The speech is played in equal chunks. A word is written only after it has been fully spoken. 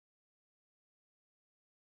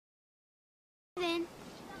then.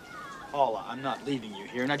 Paula, I'm not leaving you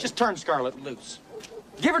here. Now just turn Scarlett loose.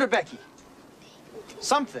 Give her to Becky.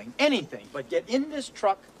 Something, anything, but get in this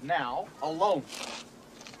truck now, alone.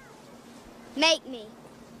 Make me.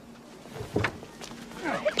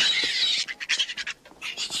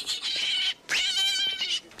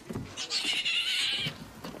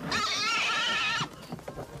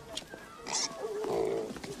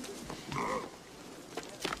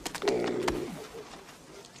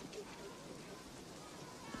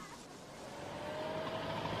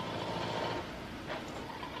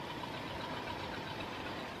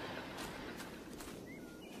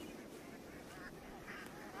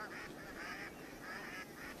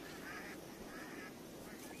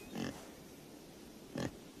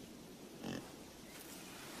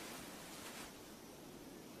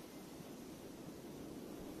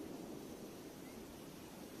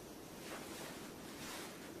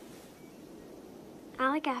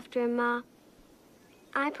 I'll look after him, Ma.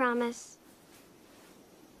 I promise.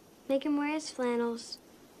 Make him wear his flannels.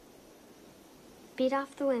 Beat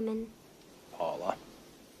off the women. Paula.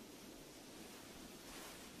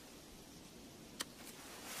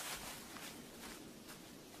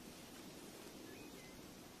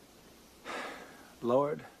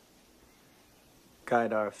 Lord,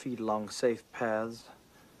 guide our feet along safe paths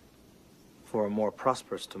for a more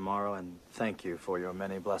prosperous tomorrow, and thank you for your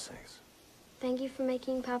many blessings. Thank you for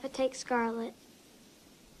making Papa take Scarlett.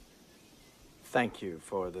 Thank you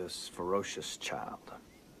for this ferocious child.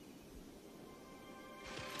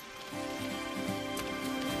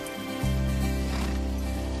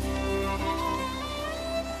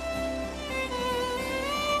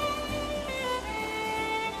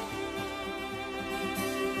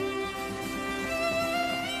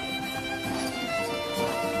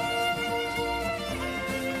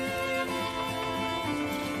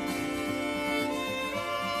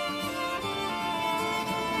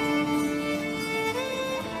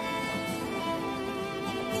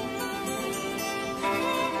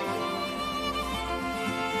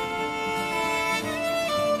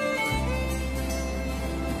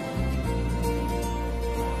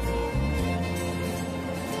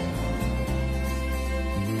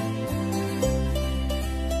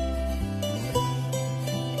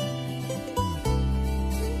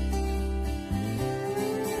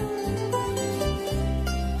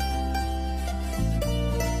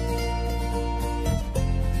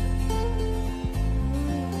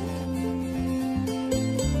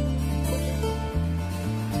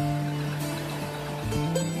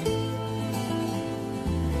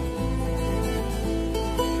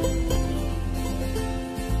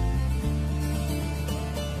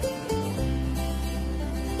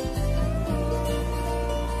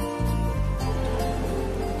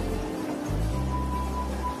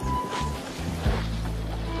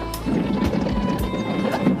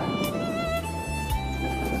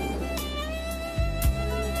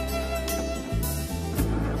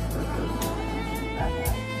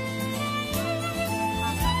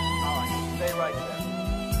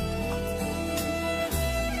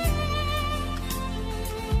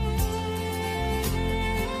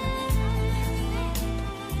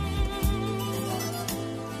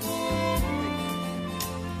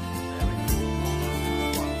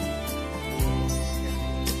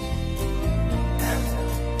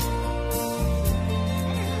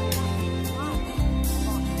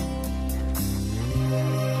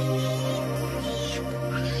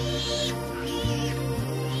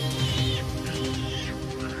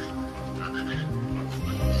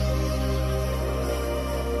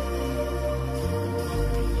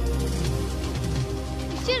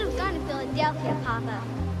 Papa.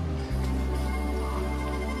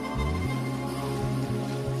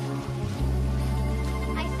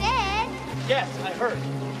 I said... Yes, I heard.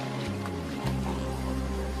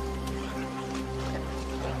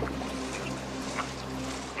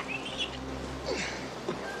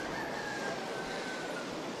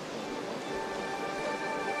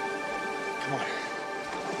 Come on.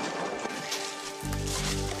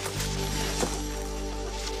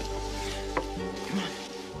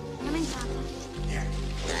 Coming, Papa. Here.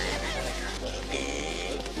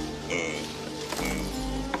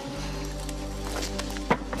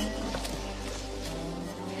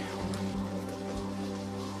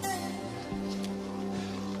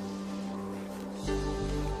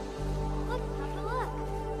 Look, Papa, look.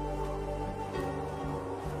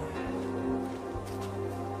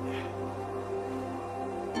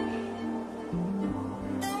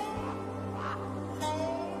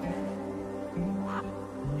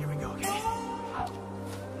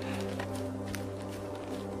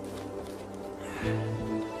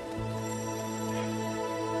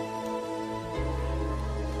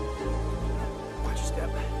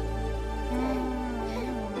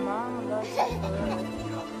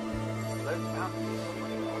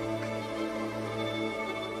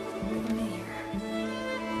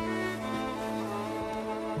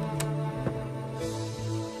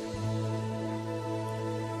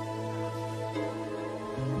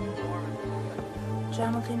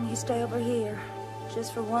 Jonathan, you stay over here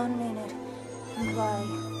just for 1 minute and play.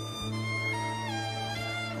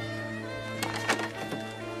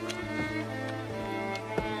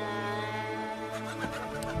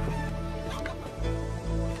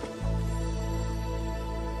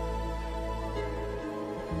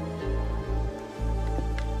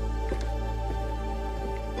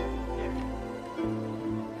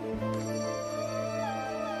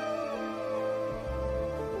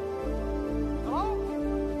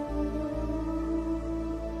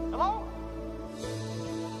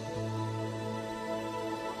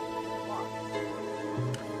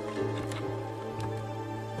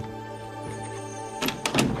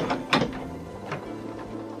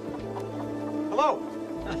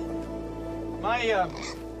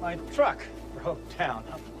 My truck broke down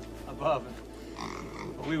up above,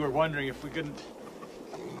 and we were wondering if we couldn't...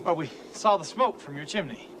 Well, we saw the smoke from your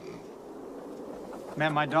chimney.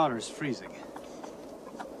 Ma'am, my daughter's freezing.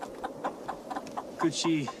 Could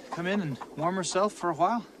she come in and warm herself for a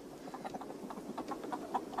while?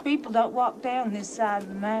 People don't walk down this side of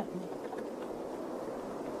the mountain.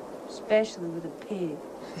 Especially with a pig.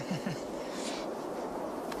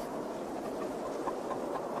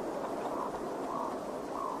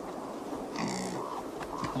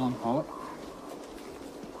 Come on, Paula.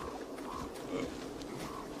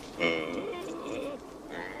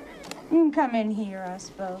 You can come in here, I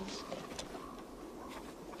suppose.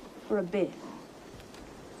 For a bit.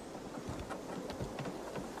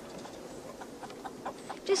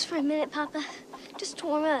 Just for a minute, Papa. Just to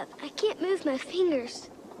warm up. I can't move my fingers.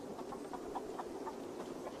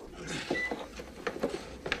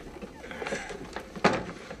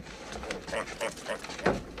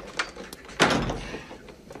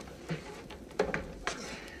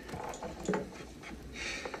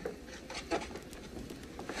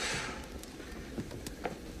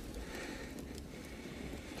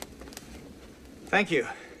 Thank you.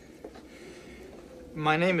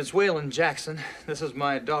 My name is Waylon Jackson. This is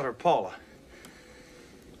my daughter, Paula.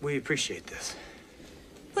 We appreciate this.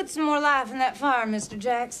 Put some more life in that fire, Mr.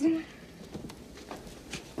 Jackson.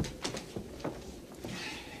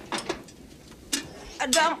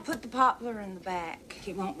 Don't put the poplar in the back.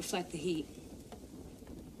 It won't reflect the heat.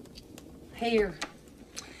 Here.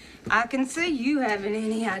 I can see you haven't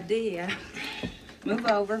any idea. Move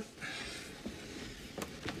over.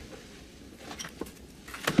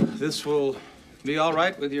 This will be all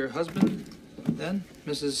right with your husband, then,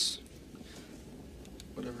 Mrs.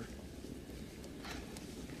 whatever?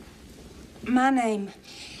 My name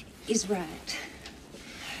is Wright.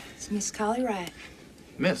 It's Miss Collie Wright.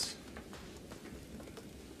 Miss?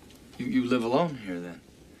 You live alone here, then?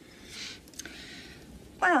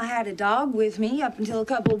 Well, I had a dog with me up until a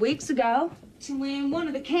couple of weeks ago. So when one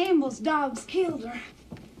of the Campbell's dogs killed her,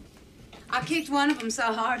 I kicked one of them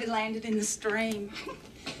so hard it landed in the stream.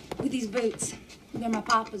 With these boots. They're my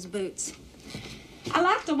papa's boots. I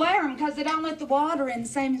like to wear them because they don't let the water in the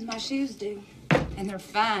same as my shoes do. And they're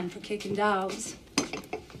fine for kicking dogs.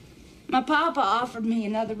 My papa offered me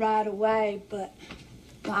another ride away, but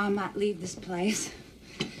well, I might leave this place.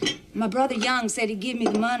 My brother Young said he'd give me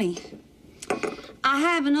the money. I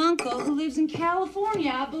have an uncle who lives in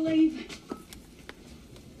California, I believe.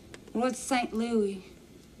 What's St. Louis?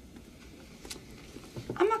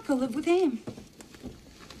 I might go live with him.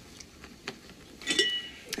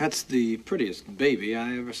 That's the prettiest baby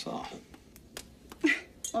I ever saw.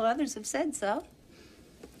 Well, others have said so.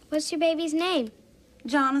 What's your baby's name?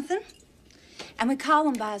 Jonathan. And we call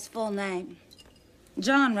him by his full name.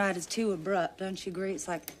 John Wright is too abrupt, don't you agree? It's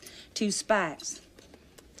like two spikes.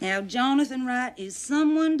 Now, Jonathan Wright is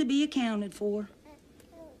someone to be accounted for.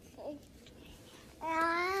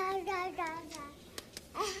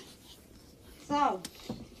 So,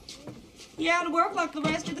 you out of work like the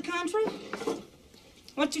rest of the country?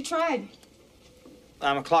 What's your trade?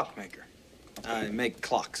 I'm a clockmaker. I make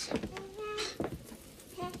clocks.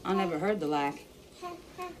 I never heard the like.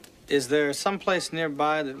 Is there some place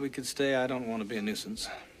nearby that we could stay? I don't want to be a nuisance.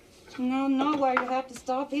 No, nowhere. You have to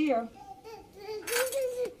stop here.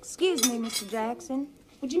 Excuse me, Mr. Jackson.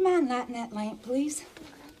 Would you mind lighting that lamp, please?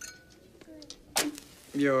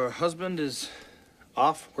 Your husband is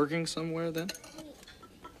off working somewhere, then?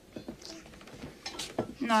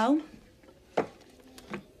 No.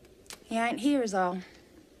 He ain't here is all.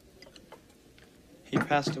 He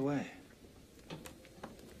passed away.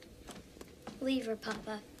 Leave her,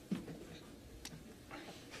 Papa.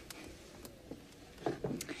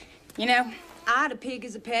 You know, I had a pig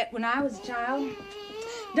as a pet when I was a child.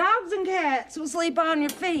 Dogs and cats will sleep on your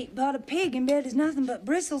feet, but a pig in bed is nothing but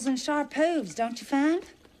bristles and sharp hooves, don't you find?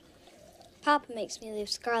 Papa makes me leave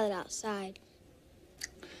Scarlet outside.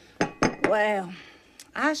 Well,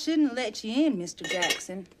 I shouldn't have let you in, Mr.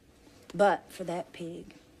 Jackson, but for that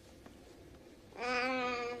pig.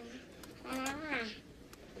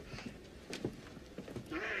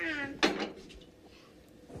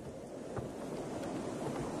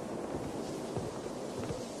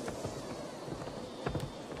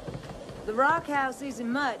 The rock house isn't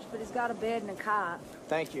much, but it's got a bed and a cot.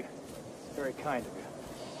 Thank you. Very kind of you.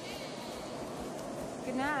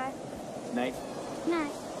 Good night. Night.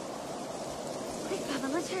 Night. Quick, Papa,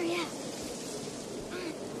 let's hurry up.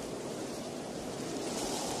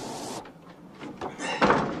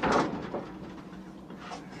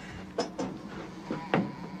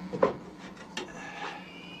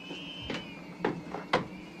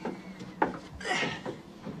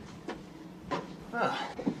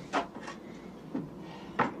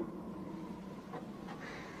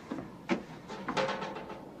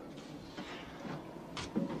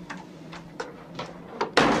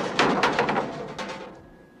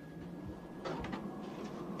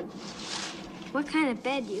 What kind of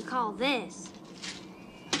bed do you call this?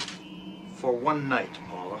 For one night,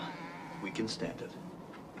 Paula, we can stand it.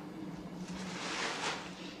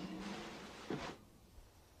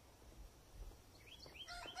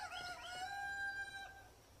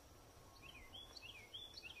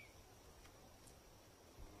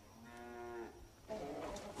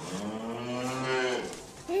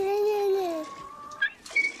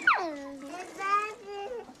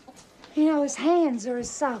 You know, his hands are as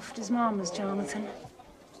soft as Mama's, Jonathan.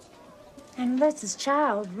 And lets his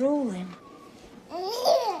child rule him.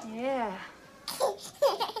 Yeah.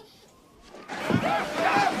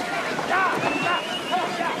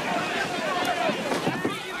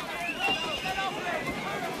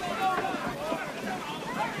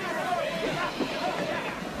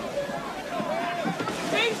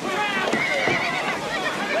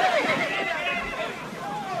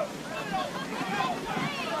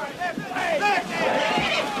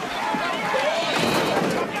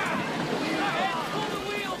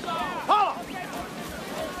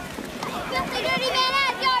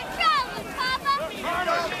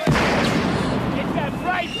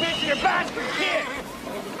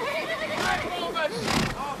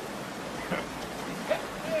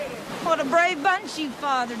 What a brave bunch you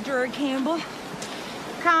fathered, Drury Campbell.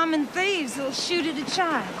 Common thieves that'll shoot at a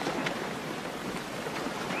child.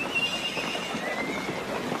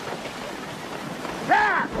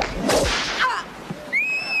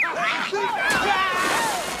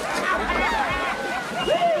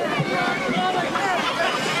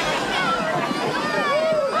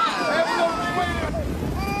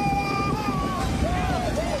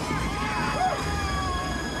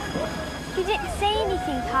 You didn't say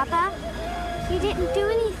anything, Papa. You didn't do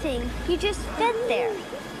anything. You just stood there.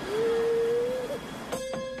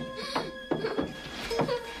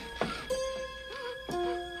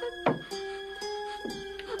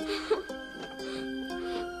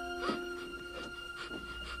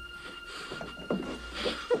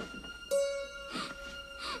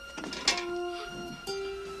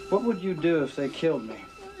 What would you do if they killed me?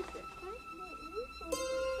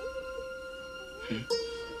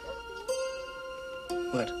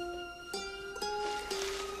 What?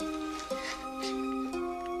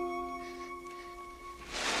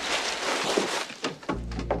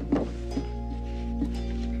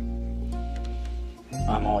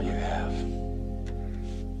 I'm all you have.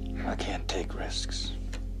 I can't take risks.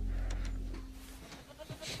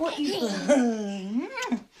 What you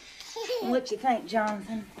What you think,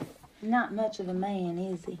 Jonathan? Not much of a man,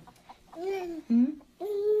 is he?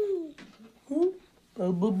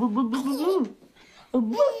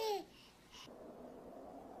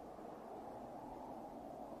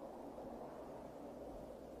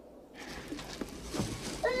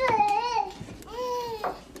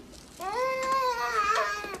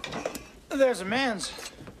 There's a man's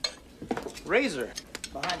razor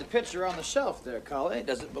behind the picture on the shelf there, Collie.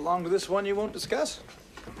 Does it belong to this one you won't discuss?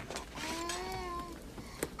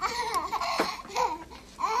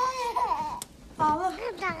 Paula,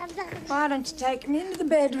 why don't you take him into the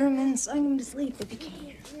bedroom and sing him to sleep if you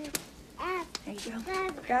can? There you go.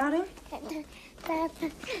 Got him?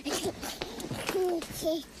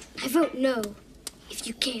 I vote no, if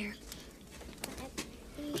you care.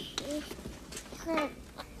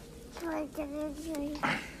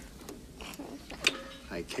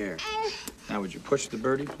 I care. Now, would you push the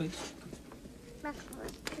birdie, please?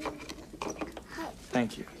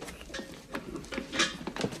 Thank you.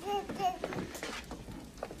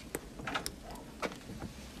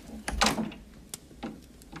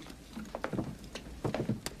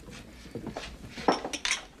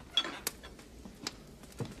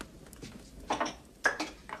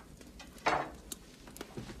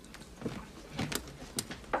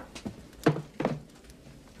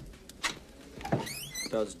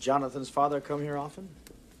 Does Jonathan's father come here often?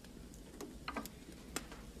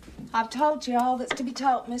 I've told you all that's to be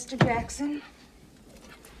told, Mr. Jackson.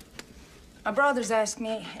 My brothers ask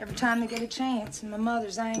me every time they get a chance, and my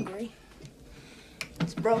mother's angry.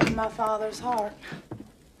 It's broken my father's heart.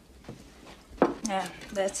 Now,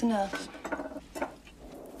 that's enough.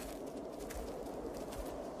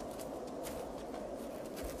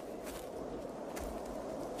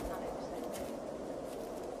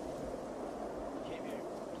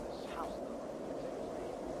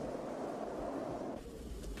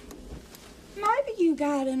 Maybe you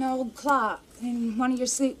got an old clock in one of your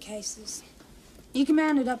suitcases. You can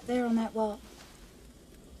mount it up there on that wall.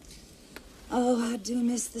 Oh, I do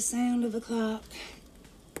miss the sound of a clock.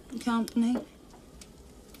 Company.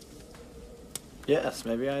 Yes,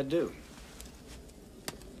 maybe I do.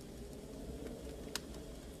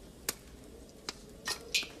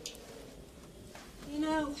 You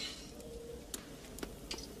know,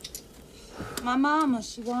 my mama,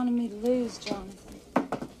 she wanted me to lose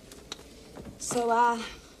Jonathan. So I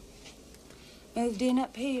moved in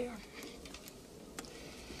up here.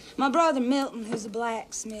 My brother Milton, who's a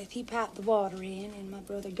blacksmith, he piped the water in, and my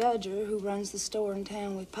brother Gudger, who runs the store in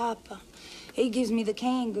town with Papa, he gives me the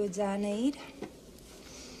canned goods I need.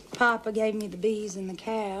 Papa gave me the bees and the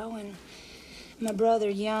cow, and my brother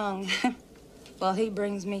Young, well, he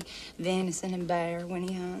brings me venison and bear when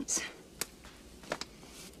he hunts.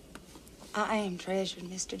 I am treasured,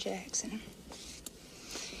 Mr. Jackson.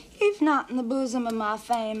 If not in the bosom of my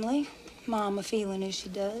family, Mama feeling as she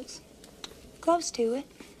does, close to it.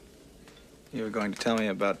 You were going to tell me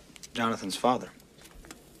about Jonathan's father.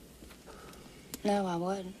 No, I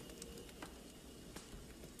wasn't.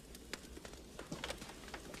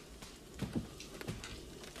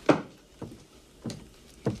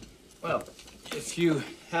 Well, if you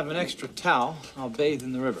have an extra towel, I'll bathe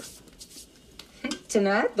in the river.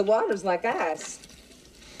 Tonight, the water's like ice.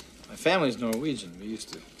 My family's Norwegian. We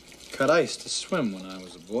used to cut ice to swim when I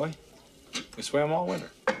was a boy. We swam all winter.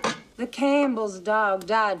 The Campbell's dog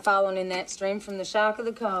died falling in that stream from the shock of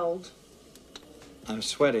the cold. I'm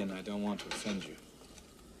sweaty and I don't want to offend you.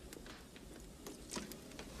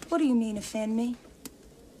 What do you mean, offend me?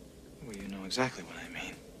 Well, you know exactly what I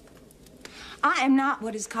mean. I am not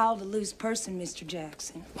what is called a loose person, Mr.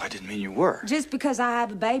 Jackson. Well, I didn't mean you were. Just because I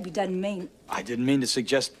have a baby doesn't mean... I didn't mean to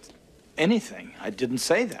suggest anything. I didn't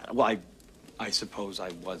say that. Well, I suppose I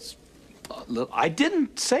was a little... I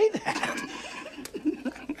didn't say that.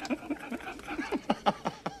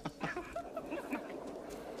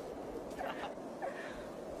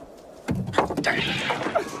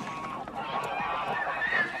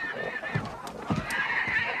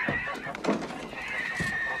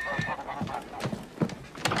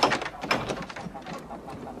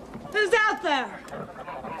 Who's out there?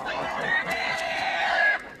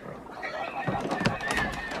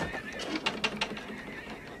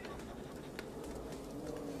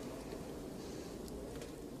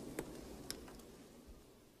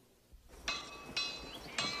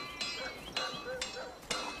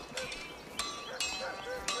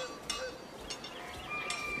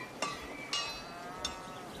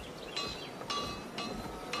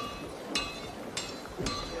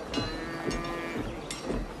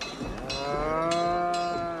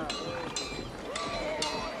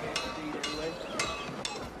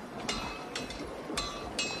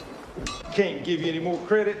 Can't give you any more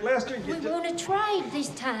credit, Lester. We want to trade this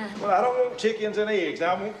time. Well, I don't want chickens and eggs.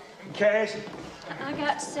 I want cash. I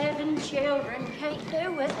got 7 children. Can't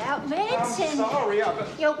do without medicine. I'm sorry.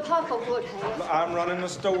 Your papa would have. I'm running the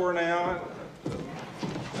store now.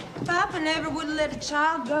 Papa never would have let a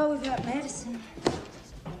child go without medicine.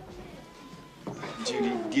 But you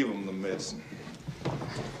need to give them the medicine.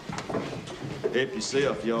 Help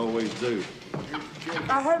yourself, you always do.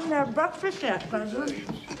 I heard him have breakfast yet, Cousin.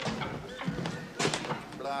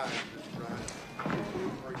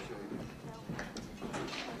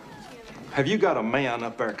 Have you got a man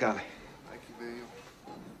up there, Kylie?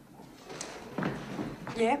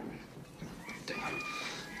 Yep.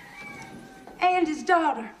 And his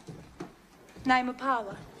daughter. Name of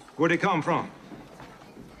Paula. Where'd he come from?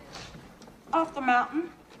 Off the mountain.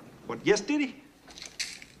 What, yesterday?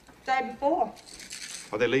 Day before.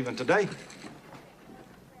 Are they leaving today?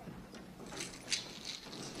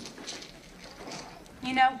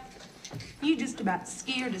 You know, you just about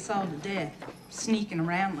scared us all to death, sneaking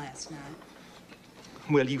around last night.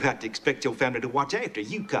 Well, you have to expect your family to watch after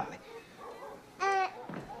you, Kylie. Hey,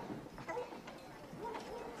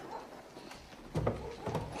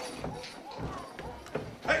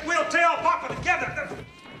 we'll tell Papa together.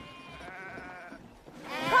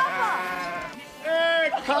 Papa! Hey,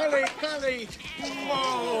 Kylie! honey.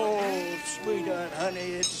 Oh, sweetheart, honey,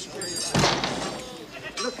 it's sweet.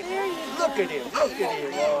 Look at him. Look at him. Oh,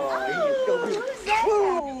 he's so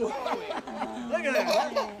beautiful. Look at that.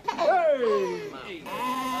 Hey.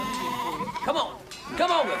 Come on.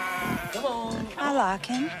 Come over. Come on. I like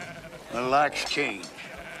him. The likes change.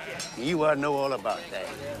 You ought to know all about that.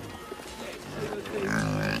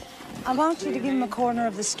 I want you to give him a corner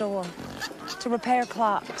of the store to repair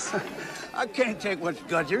clocks. I can't take what's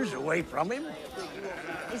Gudger's away from him.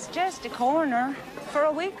 It's just a corner for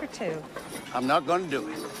a week or two. I'm not going to do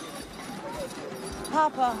it.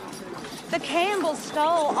 Papa, the Campbells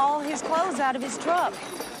stole all his clothes out of his truck.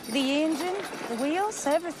 The engine, the wheels,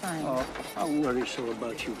 everything. Oh, I worry so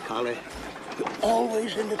about you, Collie. You're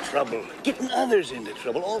always into trouble, getting others into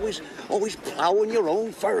trouble, always plowing your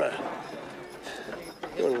own furrow.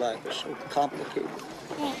 Your life is so complicated,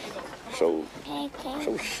 so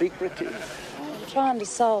secretive. I'm trying to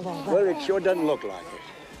solve all that. Well, it sure doesn't look like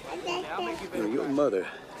it. You know, your mother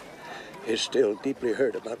is still deeply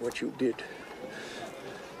hurt about what you did.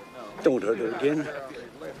 Don't hurt her again.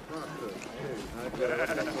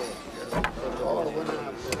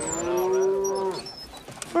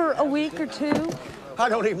 For a week or two? I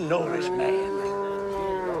don't even know this man.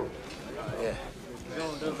 Yeah.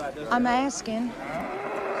 I'm asking.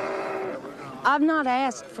 I've not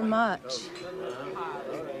asked for much.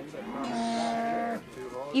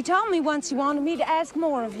 You told me once you wanted me to ask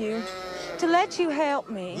more of you, to let you help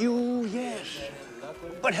me. You, yes.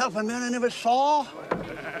 But help a man I never saw?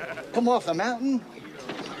 Come off the mountain?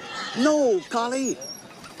 No, Collie.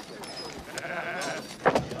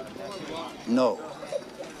 No.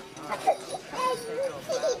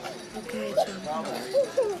 Okay, John.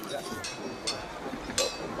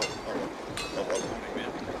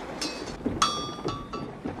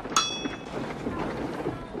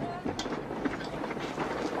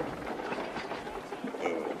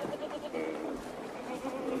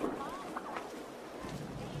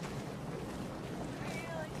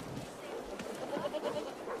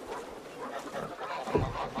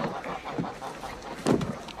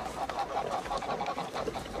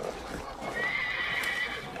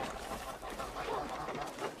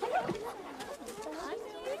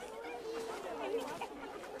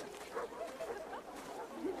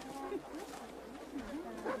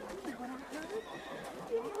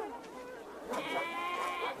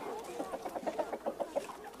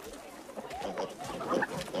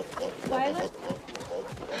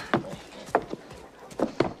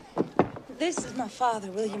 This is my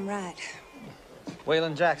father, William Wright.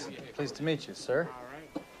 Waylon Jackson. Pleased to meet you, sir.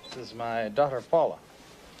 This is my daughter, Paula.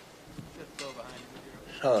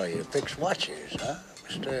 So you fix watches, huh,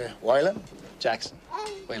 Mr. Weiland? Jackson.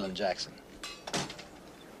 Waylon Jackson.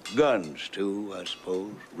 Guns, too, I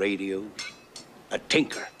suppose. Radios. A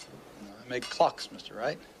tinker. I make clocks, Mr.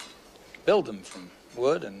 Wright. Build them from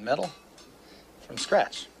wood and metal. From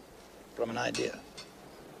scratch. From an idea.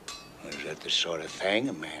 Is that the sort of thing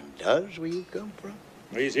a man does where you come from?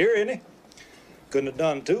 He's here, isn't he? Couldn't have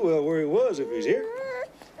done too well where he was if he's here.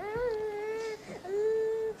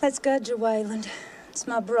 That's Gudger Wayland. It's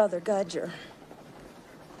my brother, Gudger.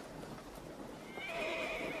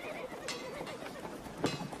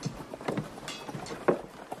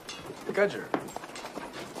 Gudger.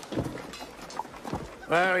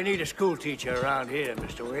 Well, we need a school teacher around here,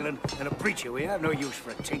 Mr. Whelan, and a preacher. We have no use for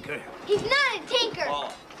a tinker. He's not a tinker.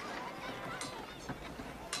 Oh.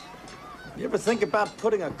 You ever think about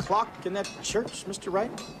putting a clock in that church, Mr. Wright?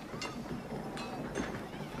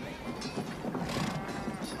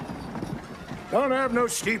 Don't have no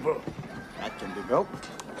steeple. That can be built.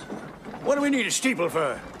 What do we need a steeple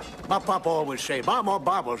for? My papa always say, buy more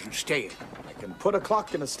Bibles and stay it. I can put a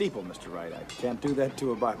clock in a steeple, Mr. Wright. I can't do that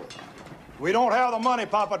to a Bible. We don't have the money,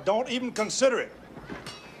 Papa. Don't even consider it.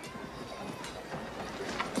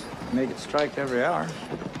 Make it strike every hour.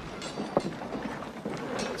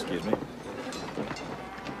 Excuse me.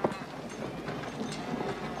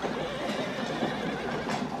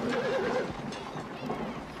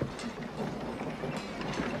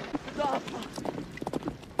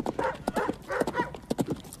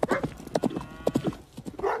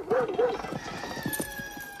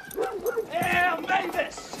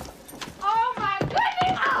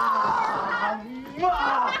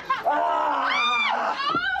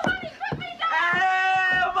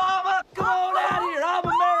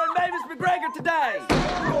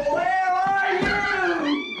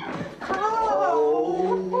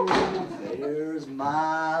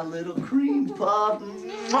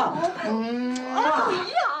 Oh,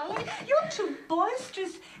 Young, you're too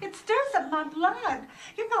boisterous. It's stirs up my blood.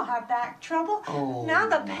 You know I have back trouble. Oh, now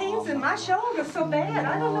the pain's in my shoulder so bad.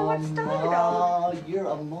 I don't know what started all. Oh, you're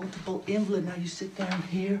a multiple invalid. Now you sit down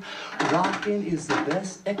here. Rocking is the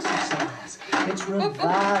best exercise. It's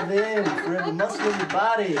reviving for every muscle in your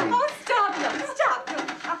body. Oh, stop it. Stop it.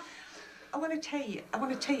 I want to tell you. I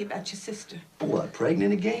want to tell you about your sister. What,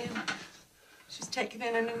 pregnant again? She's taking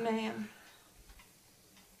in a new man.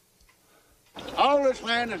 All this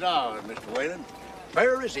land is ours, Mr. Whalen.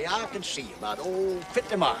 Fair as the eye can see, about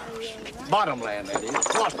 50 miles. Bottom land, that is.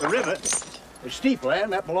 Across the river, the steep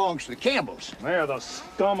land, that belongs to the Campbells. They're the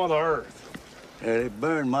scum of the earth. They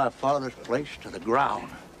burned my father's place to the ground.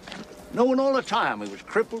 Knowing all the time he was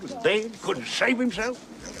crippled and dead, couldn't save himself.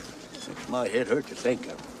 Makes my head hurt to think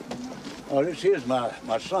of. Oh, this here's my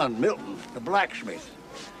son, Milton, the blacksmith.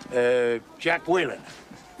 Jack Whalen.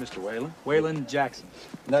 Mr. Whalen? Whalen Jackson.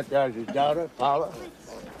 And that guy's his daughter, Paula.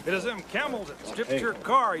 It is them camels that stripped your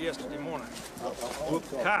car yesterday morning. Whoop,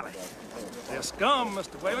 Kylie. They're scum,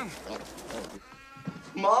 Mr. Whalen.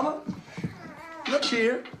 Mama, look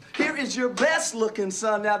here. Here is your best-looking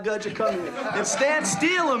son. Now, Gudger, come here and stand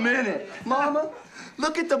still a minute. Mama,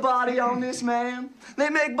 look at the body on this man. They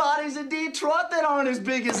make bodies in Detroit that aren't as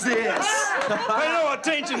big as this. Pay no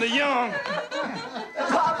attention to young.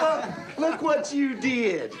 Papa, look what you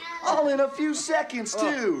did. All in a few seconds,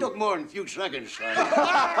 too. Took more than a few seconds, son.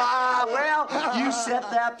 Well, you set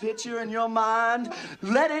that picture in your mind.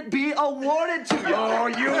 Let it be awarded to you. Oh,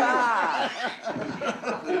 you.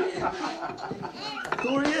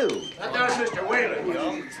 Who are you? That's Mr. Whalen,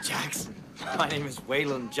 young. Jackson. My name is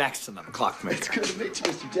Whalen Jackson. I'm a clockmaker. It's good to meet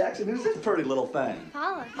you, Mr. Jackson. Who's this pretty little thing?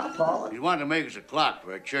 Paula. Hi, Paula. He wanted to make us a clock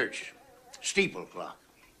for a church. Steeple clock.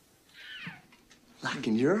 Like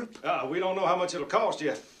in Europe? We don't know how much it'll cost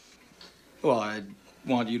yet. Well, I'd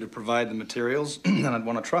want you to provide the materials, and I'd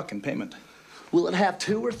want a truck in payment. Will it have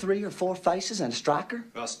 2 or 3 or 4 faces and a striker?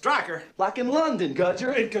 A striker? Like in London,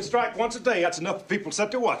 Gudger. It can strike once a day. That's enough for people to set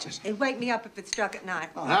their watches. And wake me up if it struck at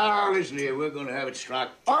night. Now, listen here. We're going to have it struck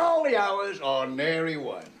all the hours on nary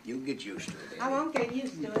one. You can get used to it. I won't get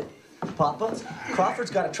used to it. Papa, Crawford's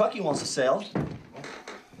got a truck he wants to sell.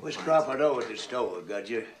 What's Crawford over at the store,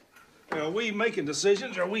 Gudger? Are we making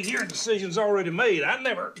decisions, or are we hearing decisions already made? I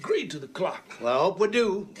never agreed to the clock. Well, I hope we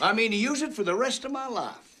do. I mean to use it for the rest of my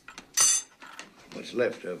life. What's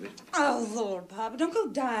left of it. Oh, Lord, Papa, don't go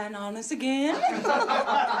dying on us again.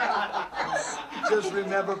 Just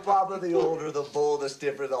remember, Papa, the older the bull, the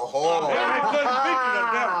stiffer the hole. I'll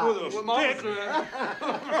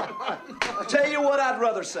tell you what I'd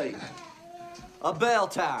rather see. A bell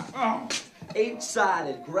tower. Oh.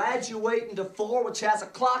 8-sided, graduating to 4, which has a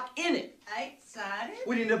clock in it. 8-sided?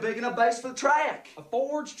 We need a big enough base for the track. A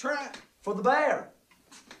forged track? For the bear.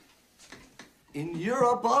 In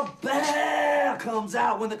Europe, a bear comes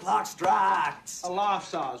out when the clock strikes. A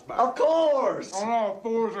life-size bear. Of course. On all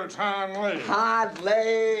fours or its hind legs. Hind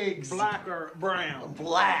legs. Black or brown?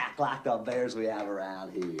 Black, like the bears we have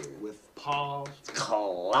around here. With paws?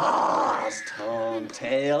 Claws, tongue,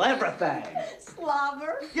 tail, everything.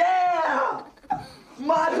 Slobber? Yeah!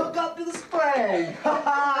 Might hook up to the spring.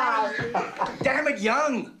 Damn it,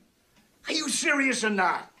 young. Are you serious or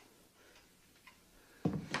not?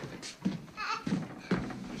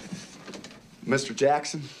 Mr.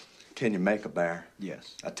 Jackson, can you make a bear?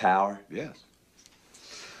 Yes. A tower? Yes.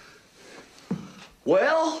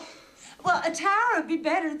 Well, a tower would be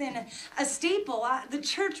better than a steeple. The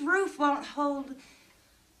church roof won't hold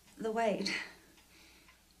the weight.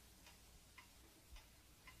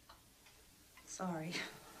 Sorry.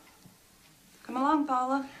 Come along,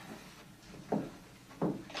 Paula.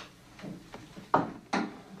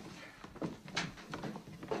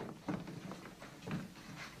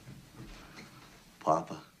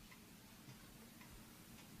 Papa.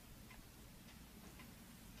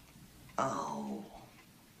 Oh.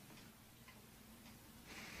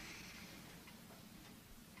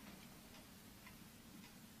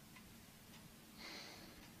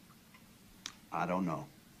 I don't know.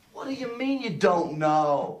 What do you mean you don't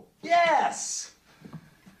know? Yes!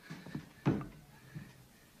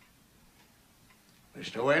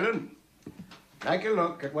 Mr. Whalen, take a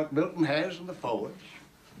look at what Milton has in the forge.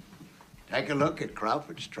 Take a look at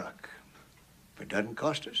Crawford's truck. If it doesn't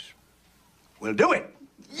cost us, we'll do it.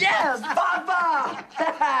 Yes, Papa!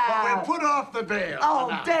 But we'll put off the bail. Oh,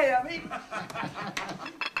 damn.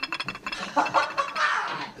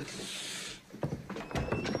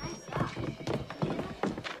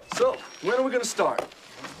 So, when are we going to start?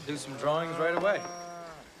 Do some drawings right away.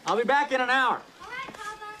 I'll be back in an hour. All right,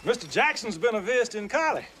 Papa. Mr. Jackson's been a visiting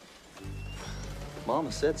Kylie.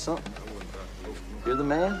 Mama said something. You're the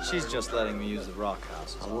man? She's just letting me use the rock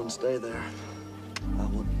house. I wouldn't stay there. I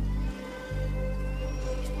wouldn't.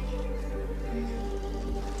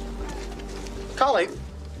 Collie,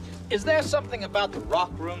 is there something about the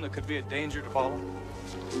rock room that could be a danger to Paula?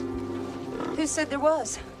 Who said there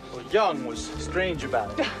was? Well, Young was strange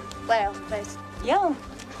about it. Well, there's Young.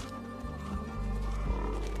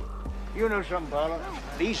 You know something, Paula?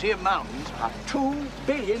 These here mountains are 2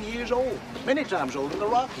 billion years old. Many times older than the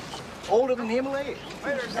Rockies. Older than the Himalayas.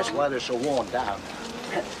 That's why they're so worn down.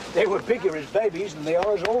 They were bigger as babies than they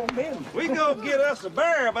are as old men. We go get us a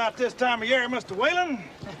bear about this time of year, Mr. Whalen.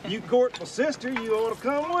 You court my sister, you ought to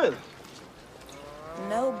come with us.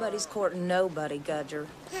 Nobody's courting nobody, Gudger.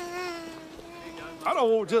 I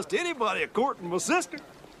don't want just anybody courting my sister.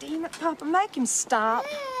 Damn it, Papa, make him stop.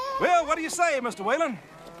 Well, what do you say, Mr. Whalen?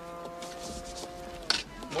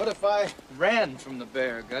 What if I ran from the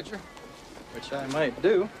bear, Gudger? Which I might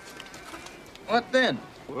do. What then?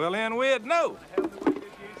 Well, then we'd know.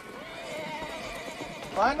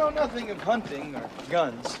 I know nothing of hunting or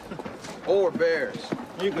guns or bears.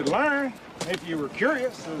 You could learn if you were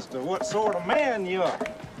curious as to what sort of man you are.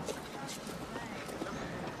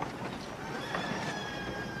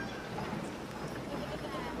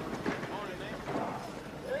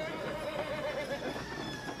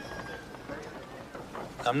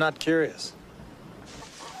 I'm not curious.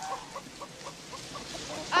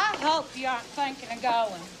 I hope you aren't thinking of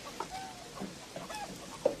going.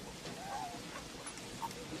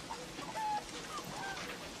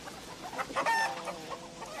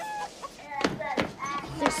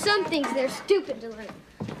 There's some things that are stupid to learn,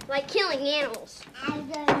 like killing animals.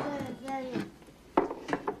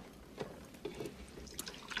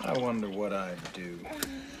 I wonder what I'd do.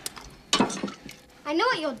 I know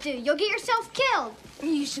what you'll do. You'll get yourself killed.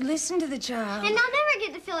 You should listen to the child. And I'll never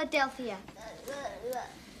get to Philadelphia.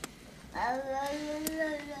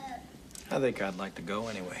 I think I'd like to go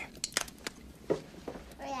anyway.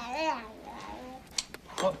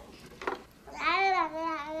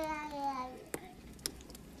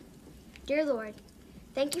 Dear Lord,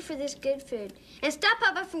 thank you for this good food. And stop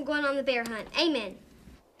Papa from going on the bear hunt. Amen.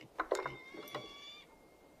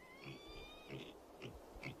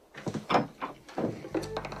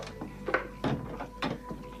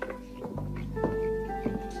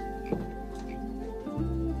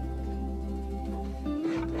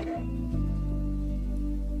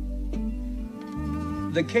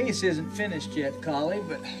 The case isn't finished yet, Collie,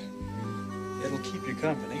 but it'll keep you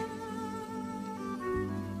company.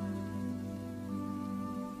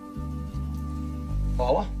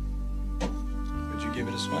 Paula, would you give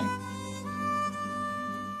it a swing?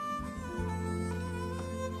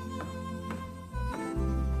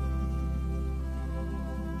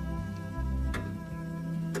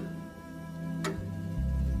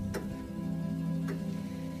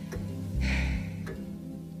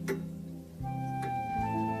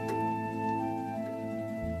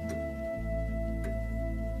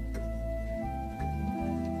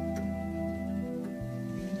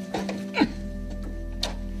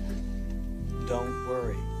 Don't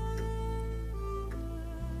worry.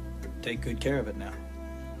 Take good care of it now.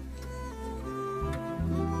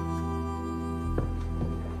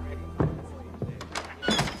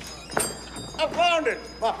 I found it!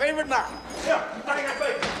 My favorite novel. Yeah, bring that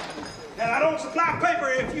paper. And I don't supply paper.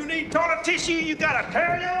 If you need toilet tissue, you gotta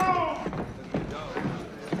carry it along.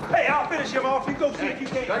 Hey, I'll finish him off. You go see if you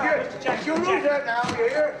can't find Mr. Jackson. You lose that now, you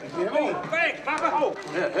hear? Oh, thanks, Papa. Oh.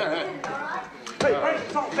 Hey, bring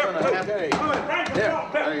some salt and pepper, too. Bring some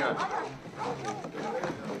salt and pepper.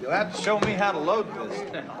 You'll have to show me how to load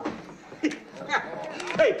this now.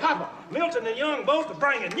 Hey, Papa, Milton and Young both are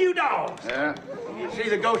bringing new dogs. Yeah? See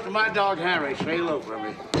the ghost of my dog, Harry, say hello for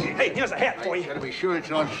me. Hey, here's a hat for you. Gotta be sure it's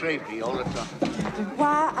on safety all the time.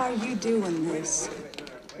 Why are you doing this?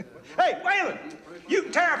 Hey, Waylon, you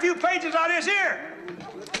can tear a few pages out of this here.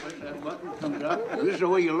 That button comes out. This is the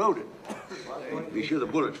way you load it. Be sure the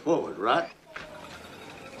bullet's forward, right?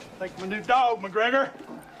 Take my new dog, McGregor.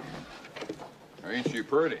 Ain't she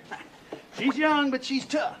pretty? She's young, but she's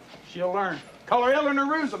tough. She'll learn. Call her Eleanor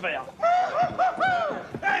Roosevelt.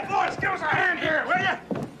 Hey, boys, give us a hand here, will you?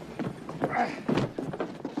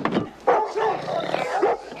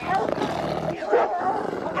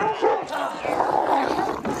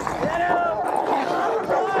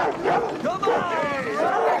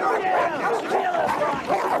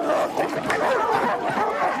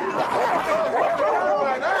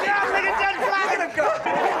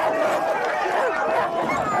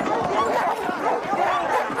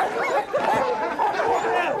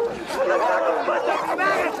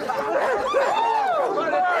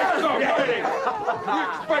 You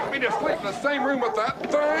expect me to sleep in the same room with that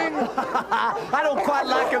thing? I don't quite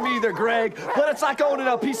like him either, Greg, but it's like owning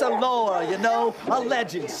a piece of lore, you know? A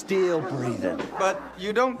legend still breathing. But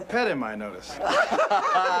you don't pet him, I notice. Well,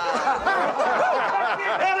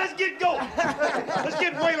 let's get going. Let's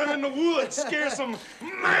get wailing in the woods, scare some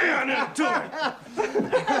man into him.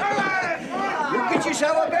 You get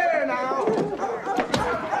yourself a bear now.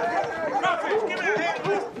 Ruffins, give me a hand.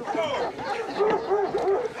 Let's go.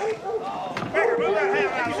 Baker, move that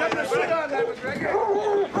hand out. Sit on that, McGregor.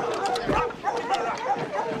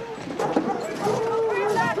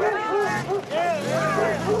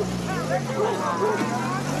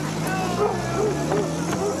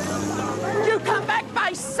 You come back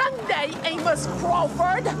by Sunday, Amos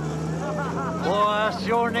Crawford. Boy, I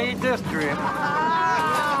sure need this trip.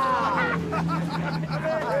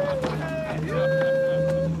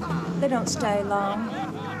 They don't stay long.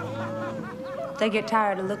 They get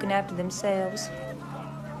tired of looking after themselves.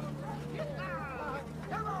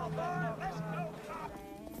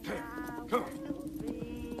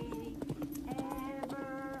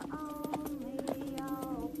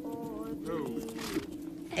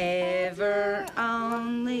 Ever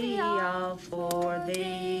only all for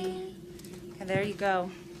thee. Okay, there you go.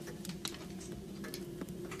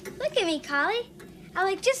 Look at me, Collie. I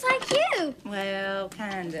look just like you. Well,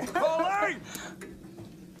 kinda. Collie!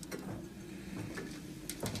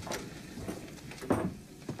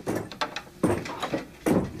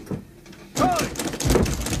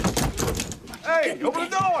 Hey, open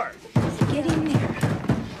the door! Get in there.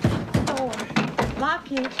 Door.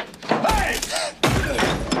 Lock it. Hey!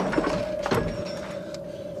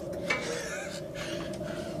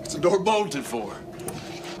 What's the door bolted for?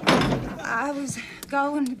 I was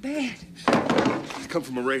going to bed. Come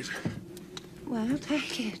from a razor. Well,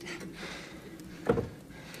 take it.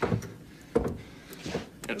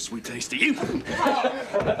 Got a sweet taste of you. Collie?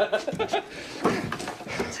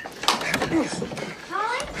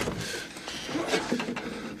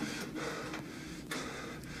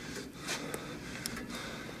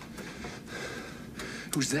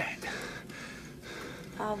 Who's that?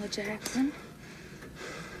 Paula Jackson.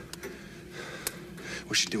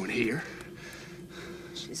 What's she doing here?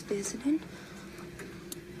 She's visiting.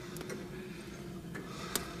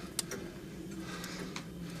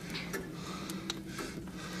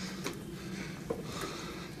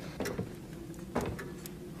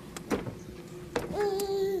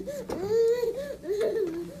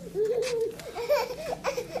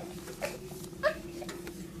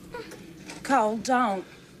 Cole, don't.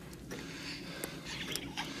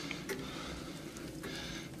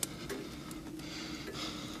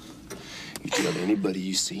 You tell anybody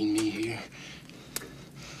you seen me here,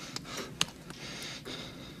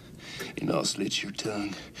 and I'll slit your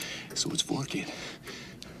tongue so it's forked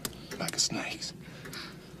like a snake's.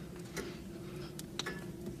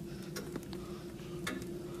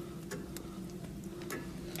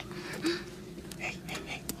 Hey, hey,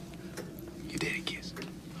 hey. Your daddy kiss.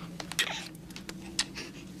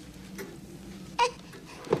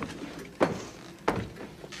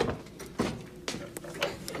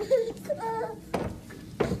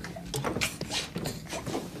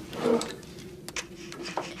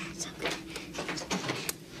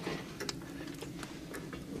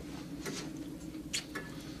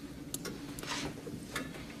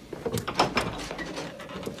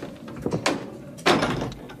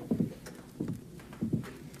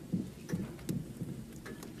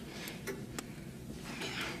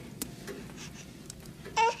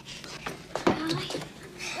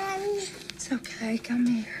 It's okay. Come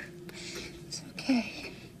here. It's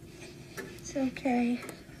okay. It's okay.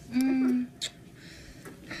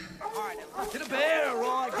 Get a bear,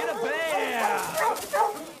 Roy, get a bear!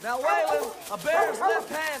 Now, Waylon, a bear's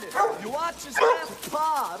left-handed. You watch his left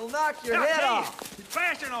paw, it'll knock your head off. He's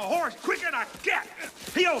faster than a horse, quicker than a cat.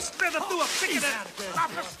 He'll slither through a thicket and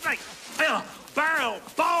stop a snake. Hell, bear will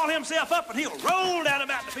ball himself up and he'll roll down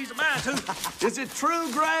about the piece of mine, too. Is it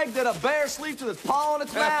true, Greg, that a bear sleeps with its paw in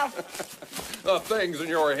its mouth? The thing's in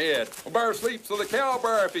your head. A bear sleeps with a cow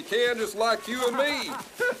bear if he can, just like you and me.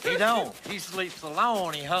 He don't. He sleeps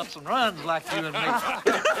alone. He humps and runs like you and me.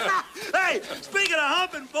 Hey, speaking of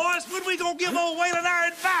humping, boys, when we gonna give old Waylon our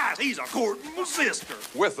advice? He's a courting my sister.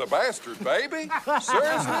 With the bastard, baby?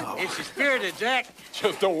 Seriously? It's your spirited, Jack.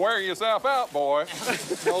 Just don't wear yourself out, boy.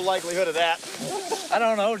 No likelihood of that. I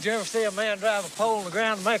don't know. Did you ever see a man drive a pole in the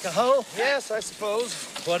ground to make a hole? Yes, I suppose.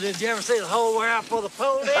 Well, did you ever see the hole wear out before the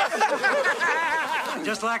pole did?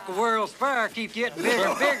 Just like the World's Fair keeps getting bigger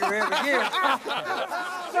and bigger every year. All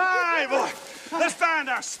right, boy, let's find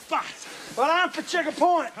our spot. Well, I'm for Chicken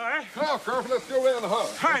Point. All right. Oh, Crawford, let's go down the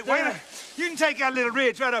hunt. All right, Waylon, You can take that little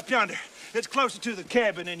ridge right up yonder. It's closer to the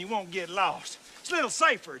cabin and you won't get lost. It's a little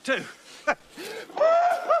safer, too.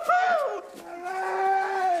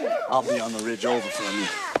 I'll be on the ridge over from you.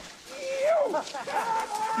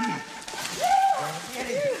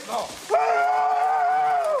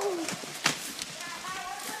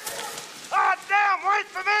 Oh, damn, wait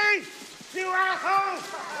for me! You assholes!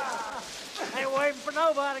 Ain't waiting for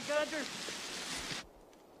nobody, Gunter.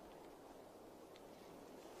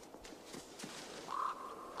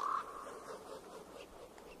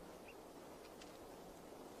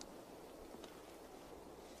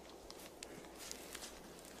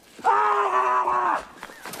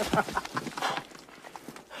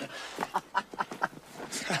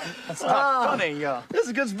 That's not funny, This is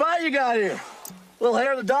a good spot you got here. Little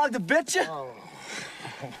hair of the dog that bit you? Oh.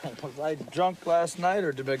 Was I drunk last night,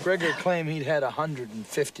 or did McGregor claim he'd had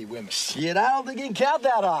 150 women? Shit, I don't think he can count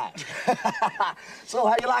that high. So,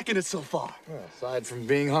 how you liking it so far? Well, aside from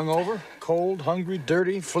being hungover, cold, hungry,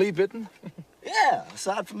 dirty, flea-bitten. Yeah,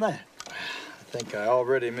 aside from that. I think I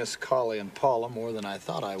already miss Collie and Paula more than I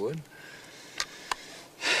thought I would.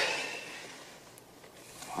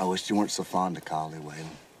 I wish you weren't so fond of Collie, Waylon.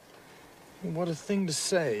 What a thing to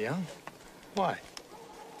say, huh? Why?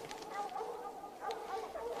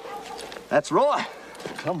 That's Roy.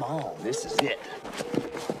 Come on, this is it.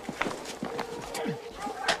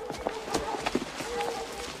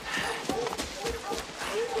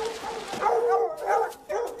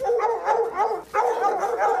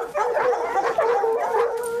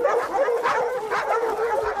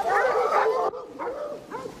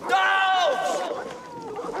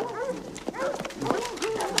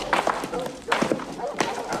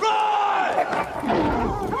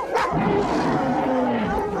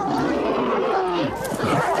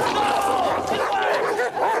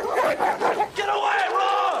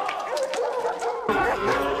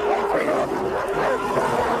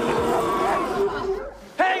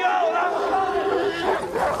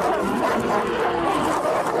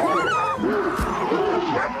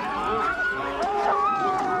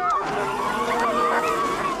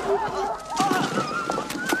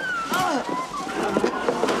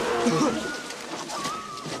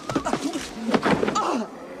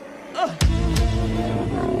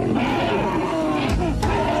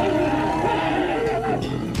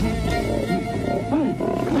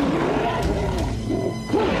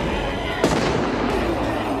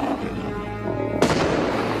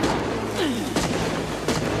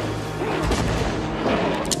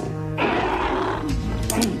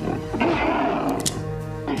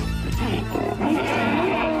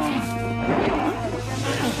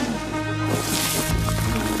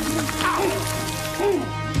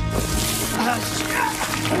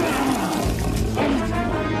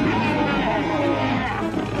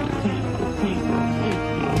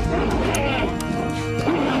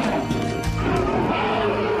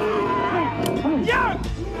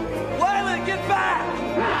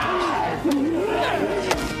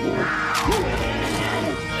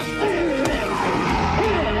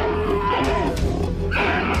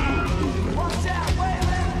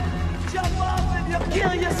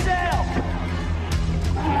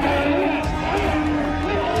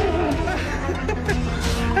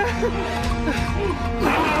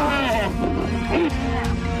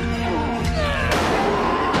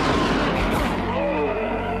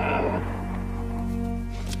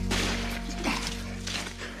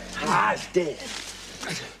 Dead.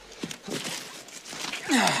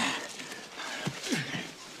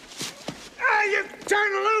 Hey, you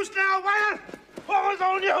turn loose now, Waylon! What was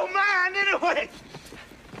on your mind, anyway?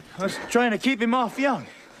 I was trying to keep him off young.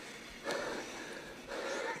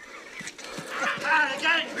 The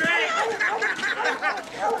gang's great!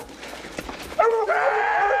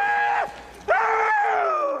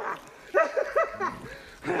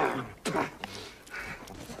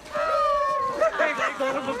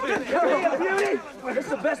 It's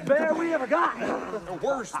the best bear we ever got.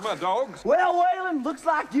 Worse, my dogs. Well, Waylon, looks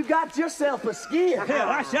like you got yourself a skin. Hell,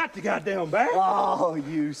 I shot the goddamn bear. Oh,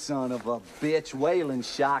 you son of a bitch. Waylon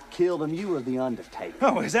shot, killed him. You were the Undertaker.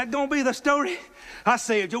 Oh, is that gonna be the story? I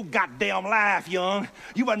saved your goddamn life, young.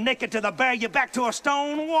 You were naked to the bear, you back to a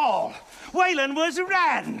stone wall. Waylon was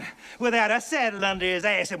riding without a saddle under his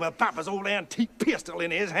ass and with Papa's old antique pistol in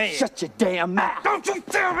his hand. Shut your damn mouth. Don't you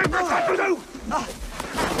tell me what to do!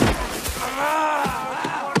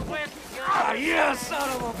 You son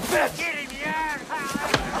of a bitch! Get him,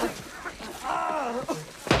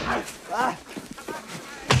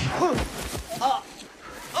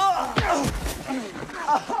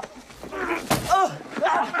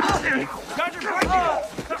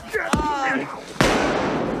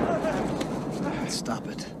 Stop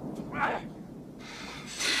it.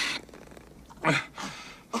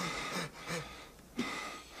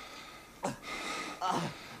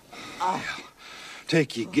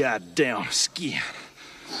 Take your goddamn skin.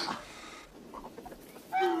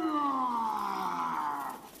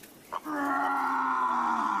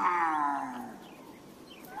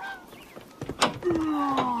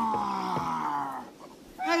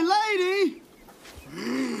 Hey, lady!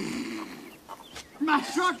 My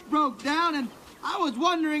truck broke down, and I was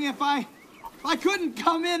wondering if I couldn't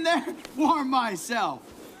come in there and warm myself.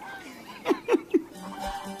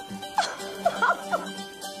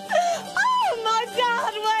 Oh, my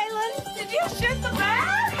God, Waylon! Did you shoot the bear?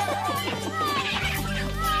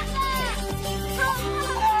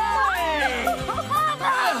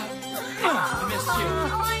 I missed you.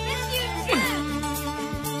 Oh, I missed you, too.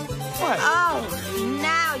 What? Oh,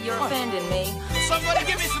 now you're offending me. Somebody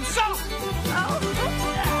give me some soap!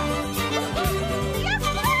 Your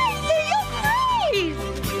face!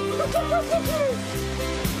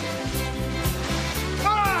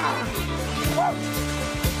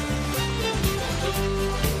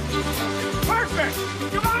 Perfect!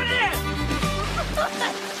 Come on in!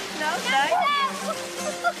 No, thanks.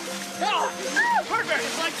 Oh, perfect!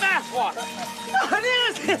 It's like bath water. It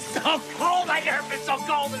is! It's so cold! I never been so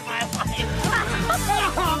cold in my life.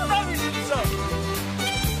 Oh, rub it in some.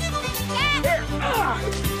 Here.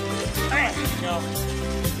 There you go.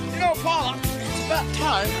 You know, Paula, it's about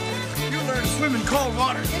time you learn to swim in cold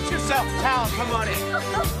water. Get yourself a towel and come on in.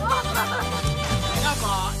 Come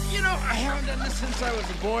on. You know, I haven't done this since I was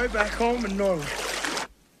a boy back home in Norway.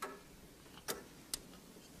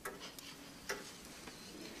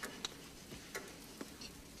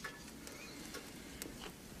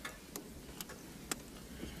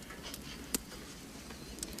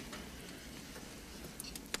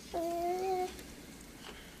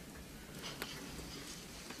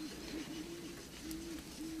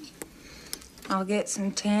 I'll get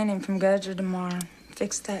some tanning from Gudger tomorrow.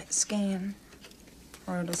 Fix that skin,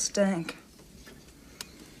 or it'll stink.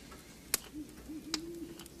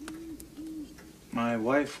 My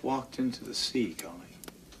wife walked into the sea, Golly.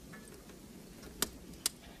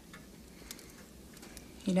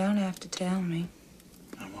 You don't have to tell me.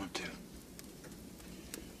 I want to.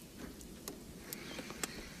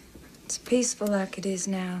 It's peaceful like it is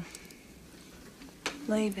now.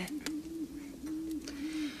 Leave it.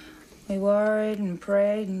 We worried and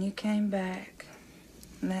prayed, and you came back.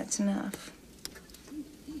 And that's enough.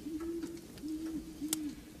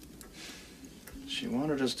 She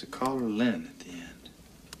wanted us to call her Lynn at the end.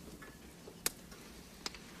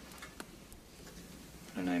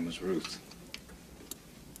 Her name was Ruth.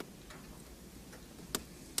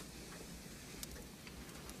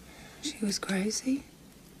 She was crazy?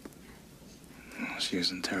 Well, she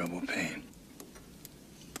was in terrible pain.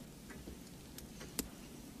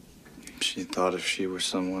 She thought if she were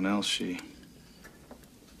someone else, she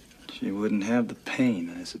wouldn't have the pain,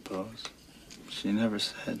 I suppose. She never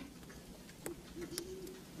said.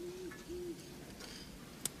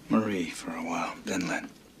 Marie for a while, then Lynn.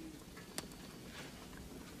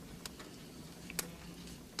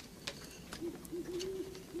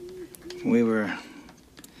 We were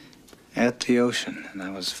at the ocean, and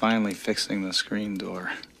I was finally fixing the screen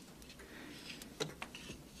door.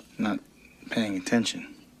 Not paying attention.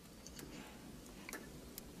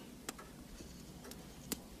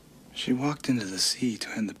 She walked into the sea to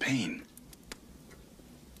end the pain.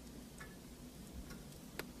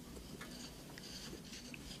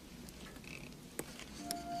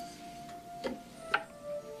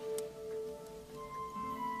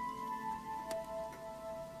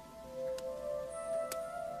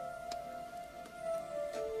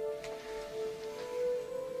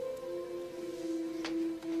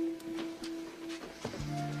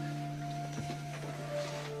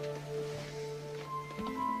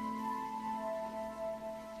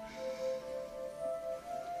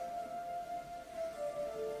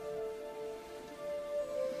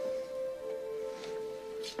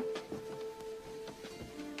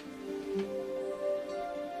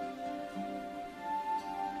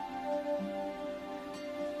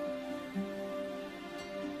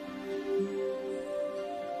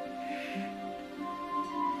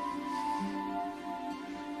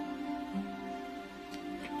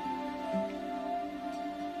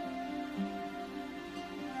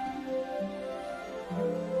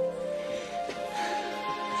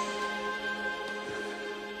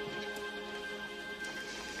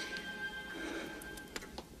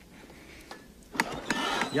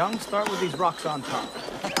 Young, start with these rocks on top.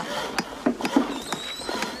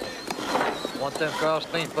 Want them cross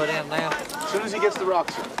beams put in now? As soon as he gets the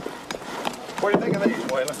rocks in. What do you think of these,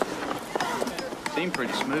 Waylon? Seemed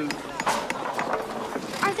pretty smooth.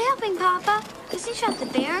 Are they helping Papa? Does he shot the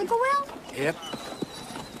bear, Uncle Will? Yep.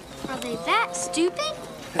 Are they that stupid?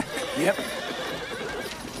 Yep.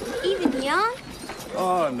 Even young?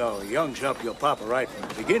 Oh, no. Young's help your papa right from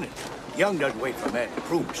the beginning. Young doesn't wait for a man to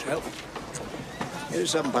prove himself.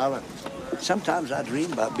 Here's something, Papa. Sometimes I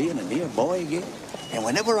dream about being a near boy again. And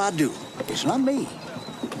whenever I do, it's not me.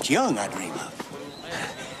 It's Young I dream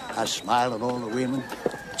of. I smile at all the women,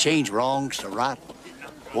 change wrongs to right,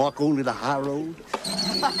 walk only the high road.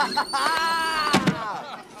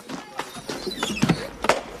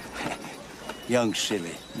 Young's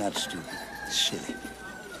silly, not stupid. Silly.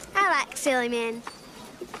 I like silly men.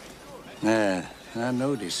 I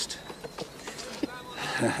noticed.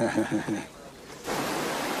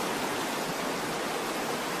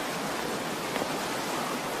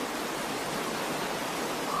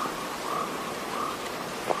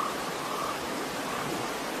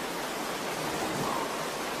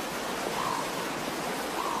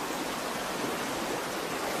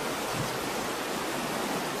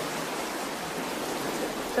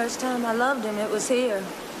 First time I loved him, it was here.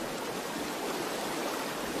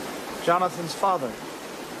 Jonathan's father.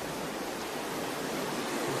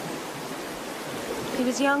 He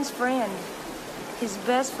was Young's friend. His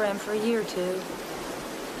best friend for a year or two.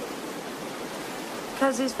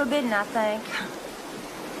 'Cause he's forbidden, I think.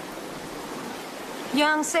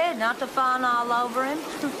 Young said not to fawn all over him.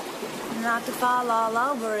 Not to fall all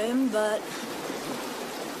over him, but...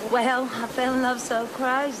 Well, I fell in love so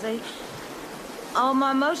crazy. All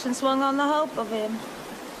my emotions swung on the hope of him.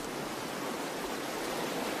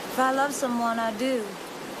 If I love someone, I do.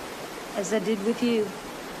 As I did with you.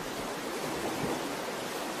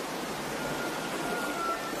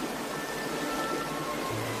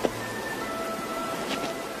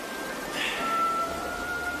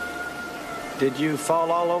 Did you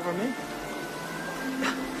fall all over me?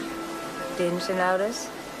 Didn't you notice?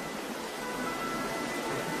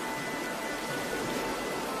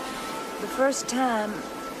 The first time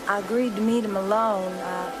I agreed to meet him alone,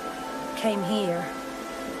 I came here,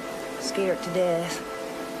 scared to death.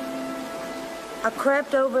 I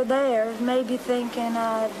crept over there, maybe thinking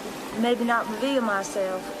I'd maybe not reveal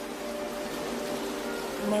myself.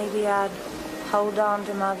 Maybe I'd hold on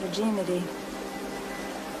to my virginity.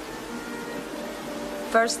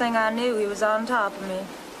 First thing I knew, he was on top of me,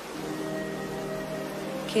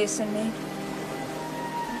 kissing me,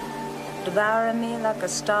 devouring me like a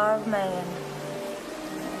starved man.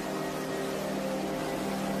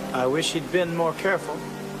 I wish he'd been more careful.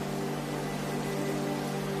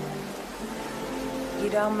 You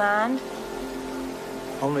don't mind?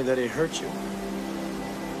 Only that he hurt you.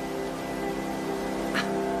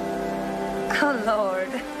 Oh,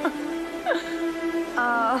 Lord.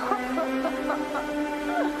 Oh.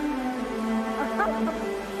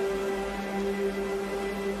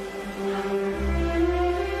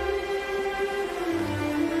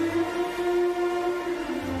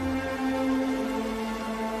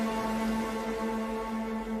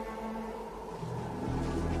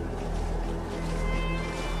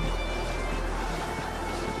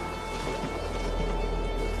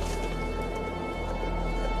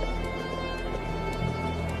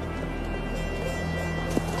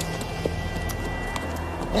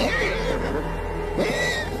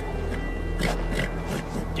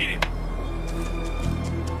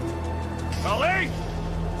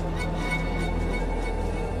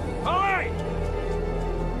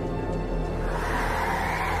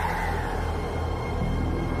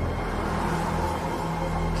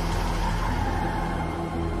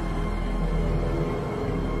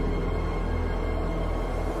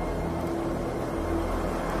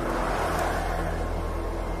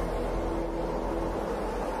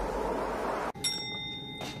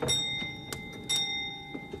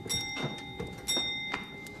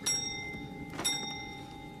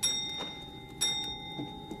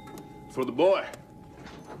 For the boy.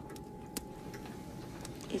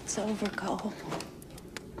 It's over, Cole.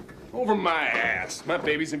 Over my ass. My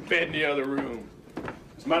baby's in bed in the other room.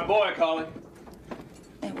 It's my boy, Collie.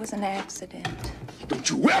 It was an accident. Don't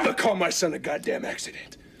you ever call my son a goddamn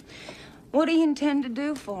accident. What do you intend to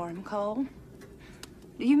do for him, Cole?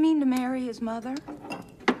 Do you mean to marry his mother?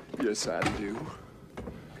 Yes, I do.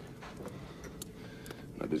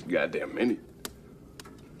 Not this goddamn minute.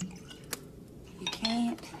 You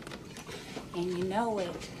can't. And you know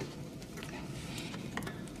it.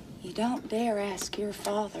 You don't dare ask your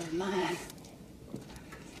father or mine.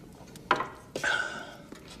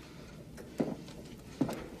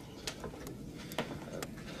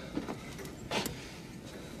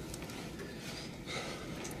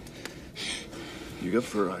 You got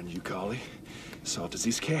fur on you, Collie. Assaulted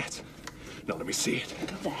these cats. Now let me see it.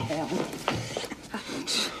 Go to hell.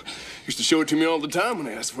 Used to show it to me all the time when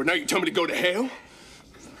I asked for it. Now you tell me to go to hell?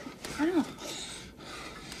 How?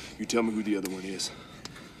 You tell me who the other one is.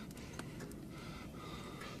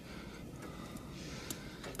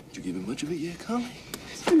 Did you give him much of it yet, Collie?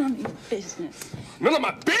 It's none of your business. None of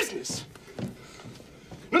my business?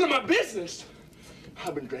 None of my business?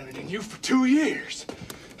 I've been drowning in you for 2 years.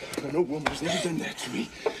 And no woman has ever done that to me.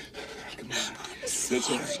 Come on. Let's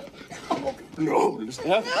have No, let's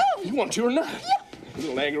have You want to or not? A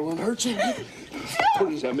little anger won't hurt you. What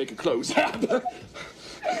does that make it close?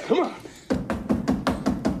 Come on.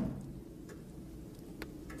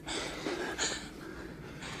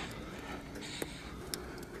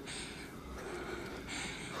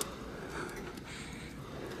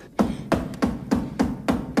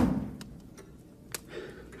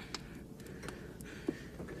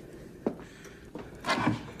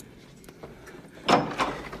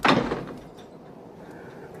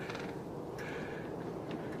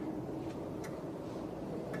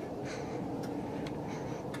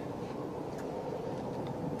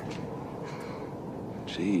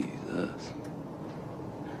 Jesus.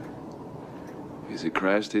 Is it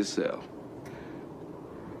Christ himself?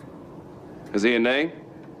 Is he a name?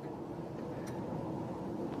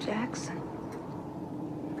 Jackson.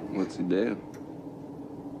 What's he do?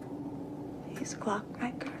 He's a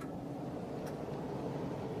clockmaker.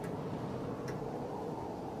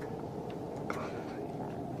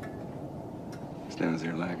 Stands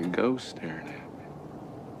there like a ghost staring at me.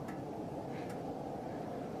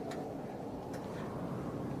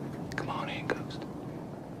 Come on in, ghost.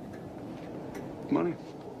 Come on in.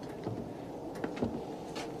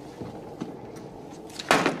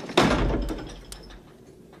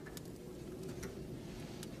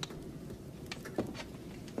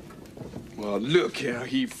 Well, look how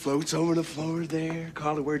he floats over the floor there.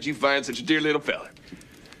 Carly, where'd you find such a dear little fella?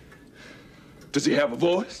 Does he have a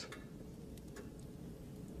voice?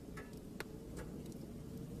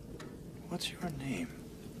 What's your name?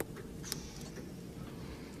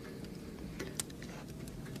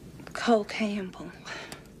 Cole Campbell.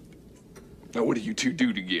 Now, what do you two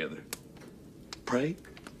do together? Pray?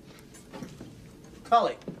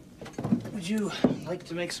 Collie, would you like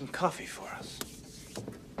to make some coffee for us?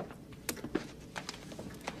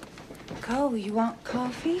 Cole, you want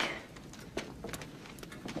coffee?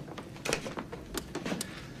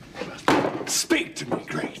 Speak to me,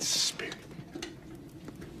 Great Spirit.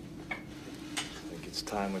 I think it's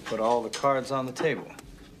time we put all the cards on the table.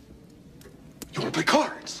 You want to play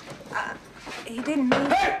cards? He didn't mean...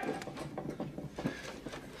 Hey!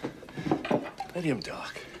 Let him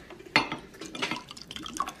talk.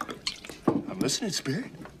 I'm listening, Spirit.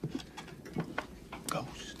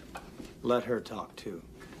 Ghost. Let her talk, too.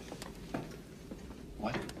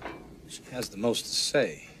 What? She has the most to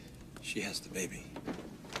say. She has the baby.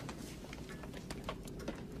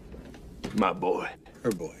 My boy.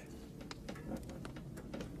 Her boy.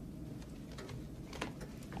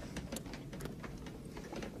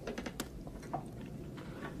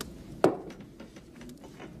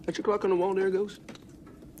 That's your clock on the wall there, Ghost?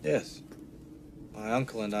 Yes. My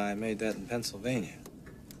uncle and I made that in Pennsylvania.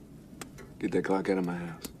 Get that clock out of my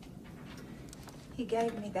house. He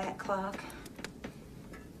gave me that clock.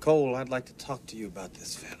 Cole, I'd like to talk to you about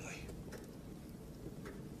this family.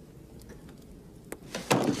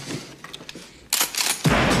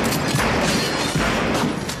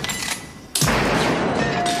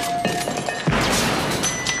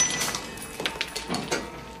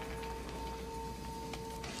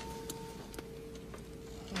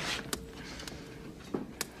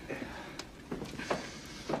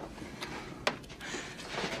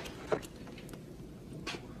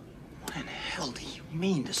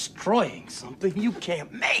 Mean destroying something you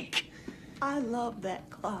can't make. I love that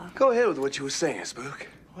clock. Go ahead with what you were saying, Spook.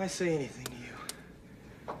 Why say anything to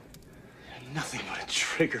you? You're nothing but a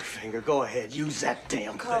trigger finger. Go ahead, use that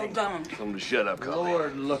damn Cole, thing. don't. Tell him to shut up, Collie.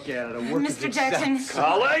 Lord, look at it. A work Mr. of Jackson. exact-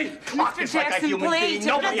 Collie! Clock is like a Jackson, human please, being.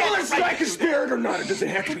 Nobody don't- else Whether it's like a spirit or not, it doesn't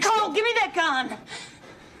have to be Cole, stopped. give me that gun.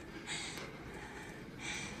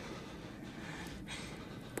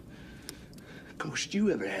 Ghost, you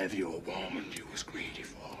ever have your woman you was greedy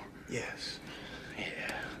for? Yes. Yeah.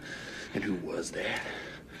 And who was that?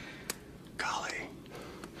 Golly.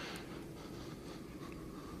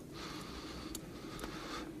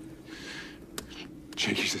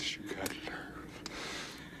 Jesus, you got nerve.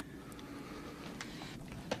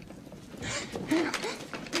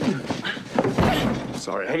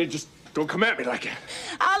 Sorry, honey, just don't come at me like that.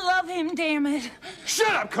 I love him, damn it.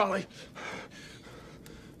 Shut up, Collie.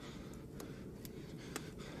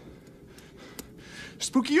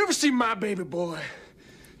 Spooky, you ever seen my baby boy?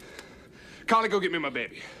 Collie, go get me my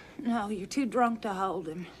baby. No, you're too drunk to hold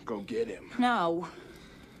him. Go get him. No.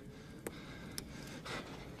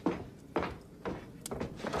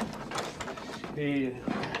 Hey.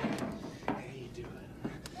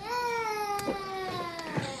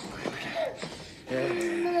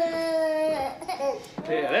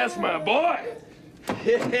 Yeah, that's my boy.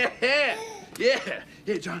 Yeah.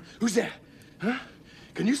 Yeah, John, who's that? Huh?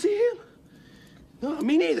 Can you see him? No,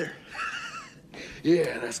 me neither.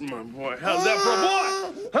 Yeah, that's my boy. How's that for a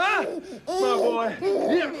boy? Huh? My boy.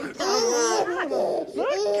 Yeah.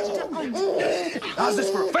 How's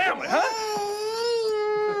this for a family, huh?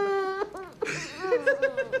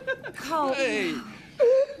 Cole. Hey.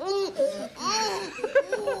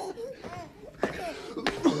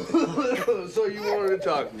 So you wanted to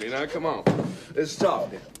talk to me. Now, come on. Let's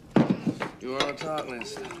talk. You want to talk?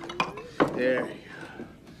 Let's talk. There you go.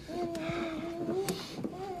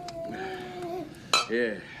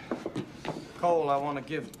 Yeah. Cole, I want to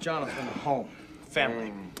give Jonathan a home,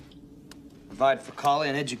 family. Provide for Collie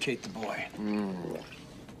and educate the boy.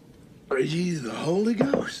 Are ye the Holy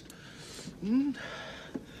Ghost?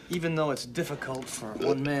 Even though it's difficult for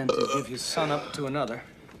one man to give his son up to another.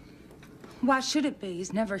 Why should it be?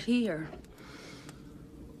 He's never here.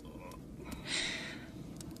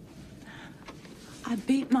 I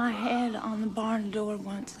beat my head on the barn door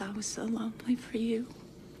once. I was so lonely for you.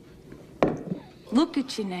 Look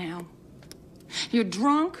at you now. You're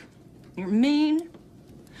drunk, you're mean,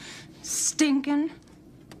 stinking.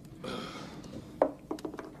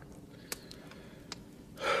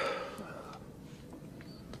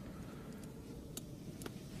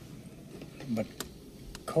 But,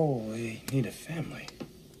 Cole, we need a family.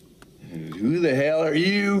 Who the hell are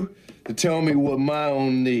you to tell me what my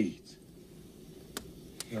own needs?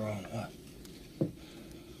 Your own what?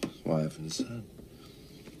 Wife and son.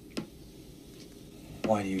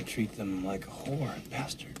 Why do you treat them like a whore and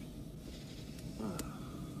bastard?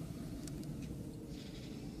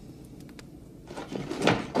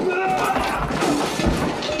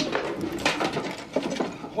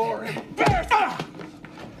 Whore and bastard!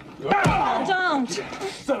 Don't!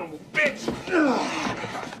 Son of a bitch!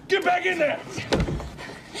 Get back in there!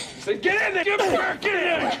 Say, get in there! Get back in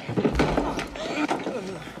there!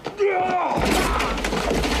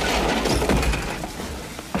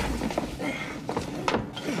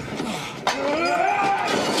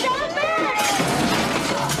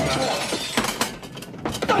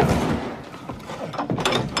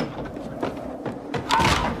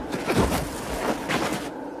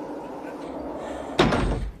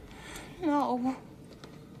 No.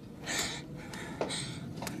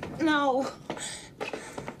 No.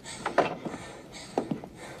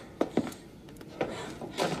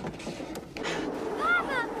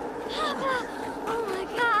 Papa! Papa! Oh my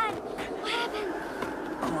God! What happened?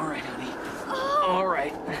 I'm all right, honey. Oh! All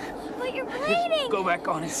right. But you're bleeding! Go back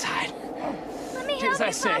on inside. Let me Do help as you,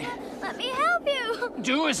 I say. Papa. Let me help you!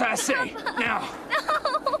 Do as I say. Papa. Now. No!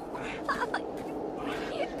 Papa.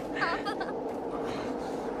 Papa.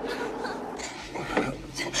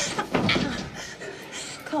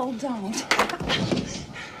 Cole, don't.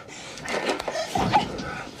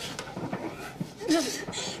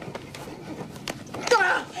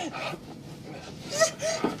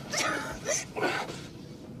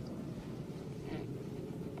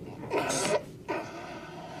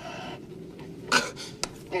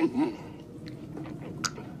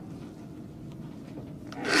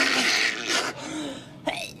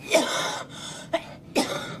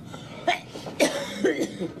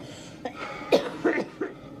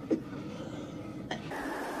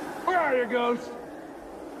 Where are you, Ghost?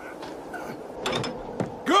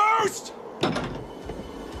 Ghost!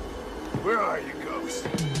 Where are you, Ghost?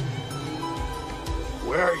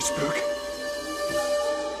 Where are you, Spook?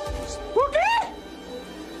 Spooky!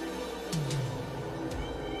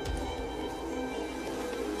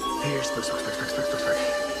 Here, Spook, Spook, Spook, Spook, Spook, Spook, Spook.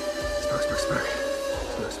 Spook, Spook, Spook.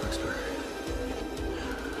 Spook, Spook, Spook.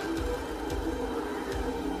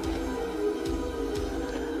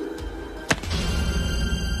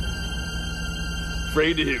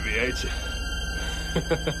 Afraid to hit me, ain't you?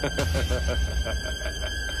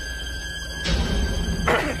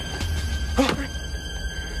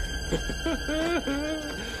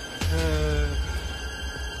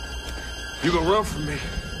 You gonna run from me?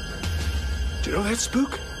 Do you know that,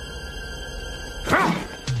 Spook?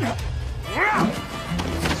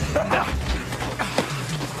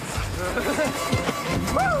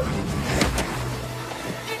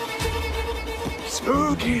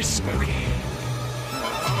 Spooky, spooky.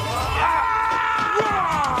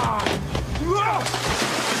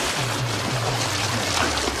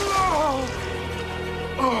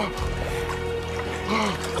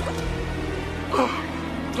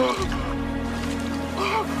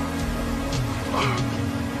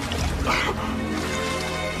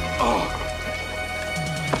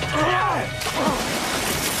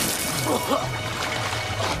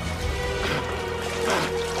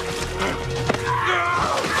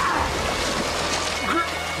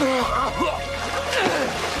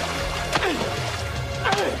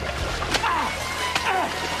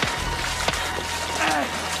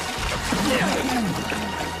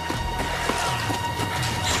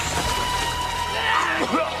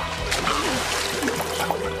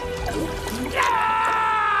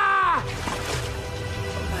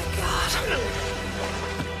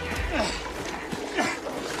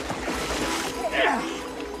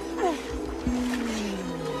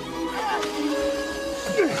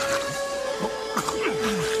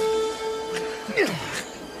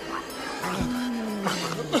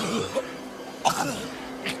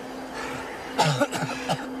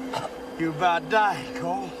 You about died,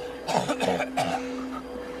 Cole.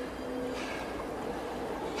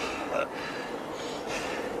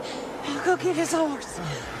 Go get his horse.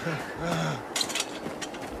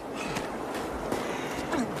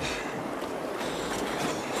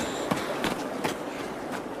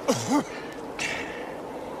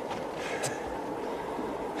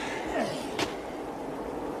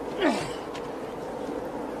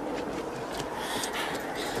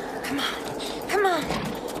 Come on.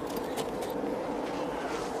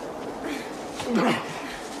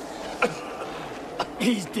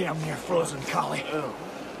 He's damn near frozen, Collie.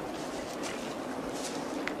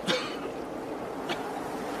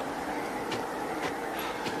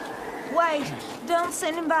 Wait, don't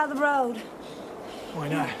send him by the road. Why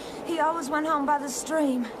not? He always went home by the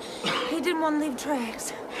stream. He didn't want to leave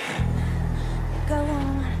tracks. Go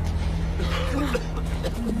on. Come on.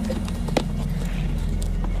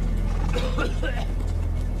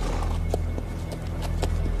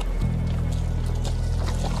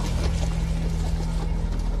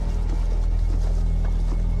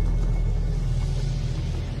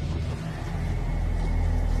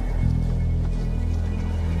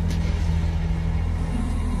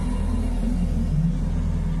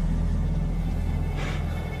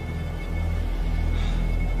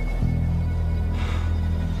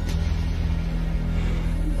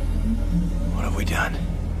 What have we done?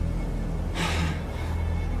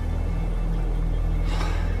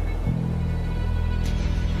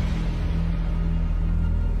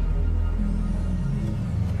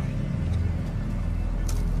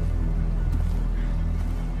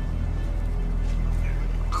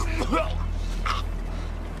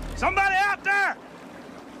 Somebody out there!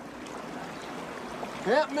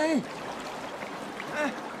 Help me!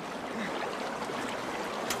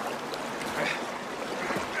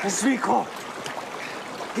 It's me, Cole.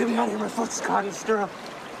 Get me out of here, my foot's caught in the stirrup.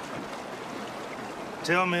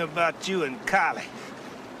 Tell me about you and Kylie.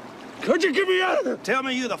 Could you get me out of there? Tell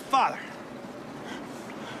me you're the father.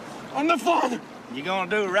 I'm the father. You gonna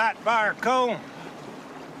do right by her, Cole?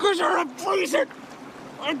 Cause you're a freezer.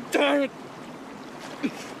 I'm tired.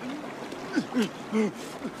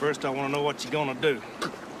 First, I want to know what you're gonna do.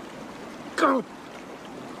 Go.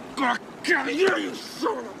 Go. Get here, you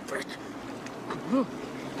son of a bitch.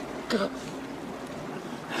 Go.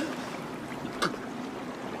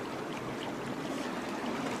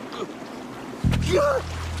 God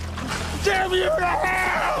damn you to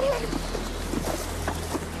hell!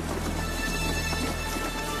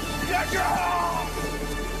 Get go!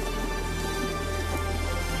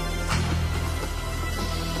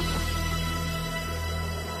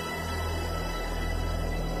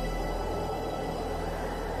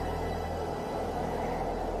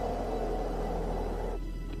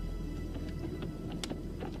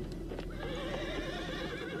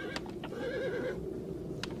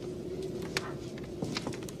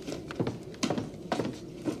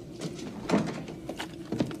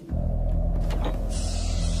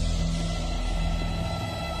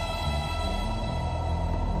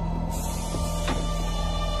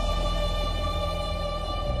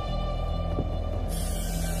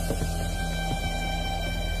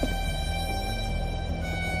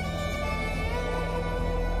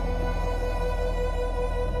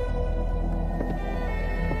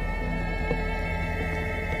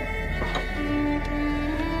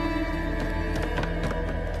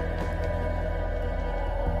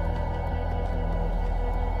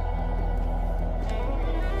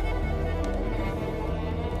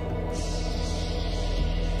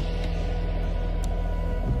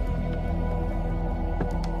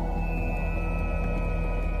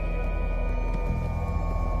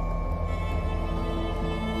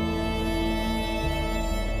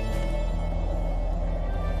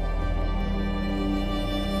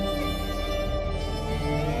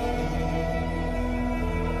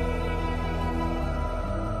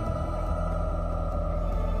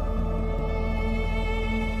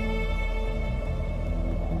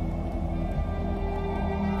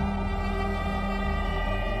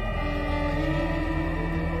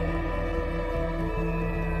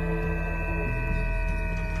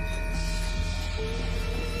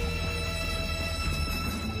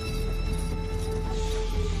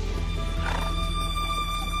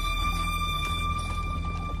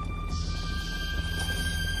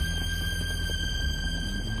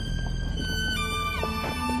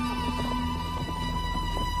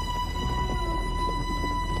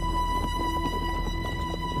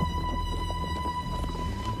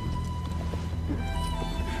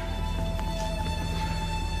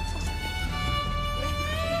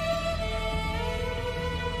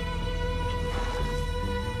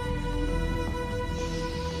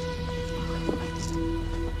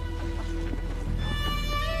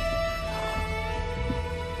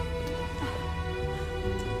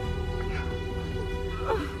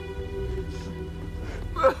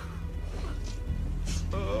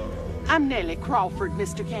 Nellie Crawford,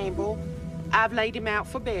 Mr. Campbell. I've laid him out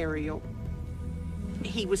for burial.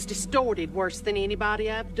 He was distorted worse than anybody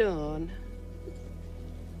I've done.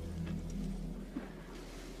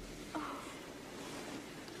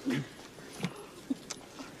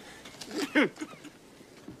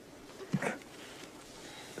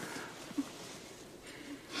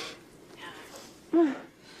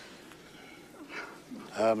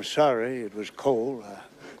 I'm sorry it was cold.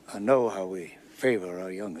 I know how we favor our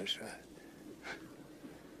youngest.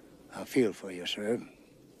 I feel for you, sir.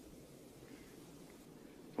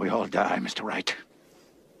 We all die, Mr. Wright.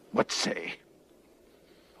 What say?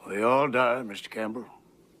 We all die, Mr. Campbell.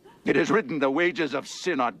 It is written the wages of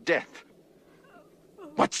sin are death.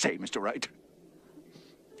 What say, Mr. Wright?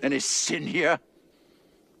 Any sin here?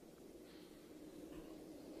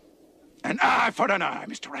 An eye for an eye,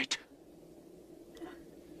 Mr. Wright.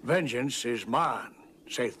 Vengeance is mine,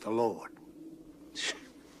 saith the Lord.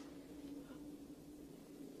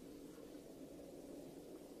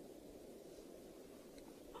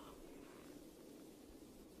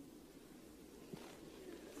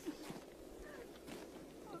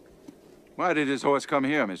 Why did his horse come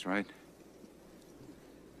here, Miss Wright?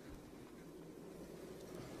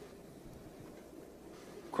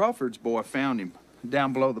 Crawford's boy found him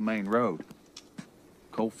down below the main road.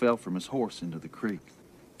 Cole fell from his horse into the creek.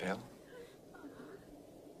 Fell?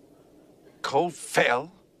 Cole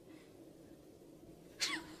fell?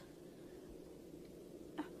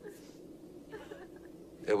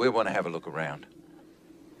 We want to have a look around.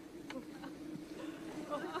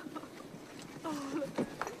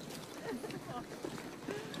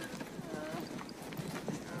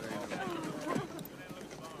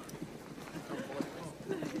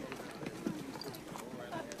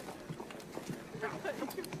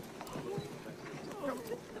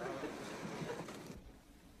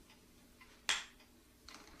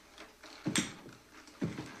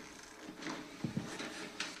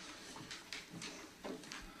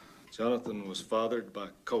 Jonathan was fathered by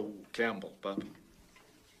Cole Campbell, Papa.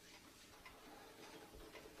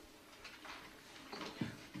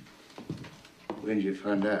 When did you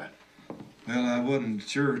find out? Well, I wasn't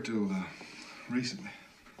sure till recently.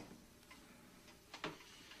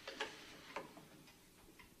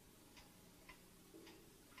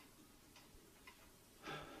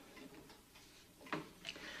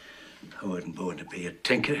 I wasn't born to be a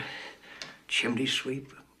tinker, chimney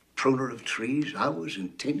sweep, pruner of trees. I was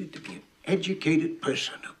intended to be an educated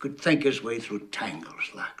person who could think his way through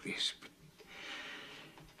tangles like this.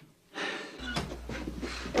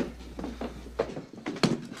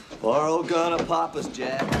 Borrow gun of Papa's,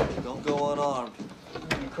 Jack. Don't go unarmed.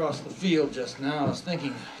 Across the field just now, I was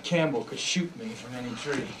thinking Campbell could shoot me from any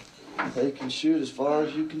tree. They can shoot as far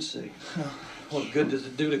as you can see. What good does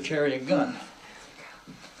it do to carry a gun?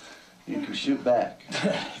 You can shoot back.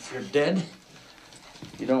 If you're dead?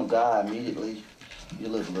 You don't die immediately. You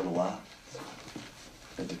live a little while.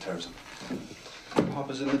 It deters them.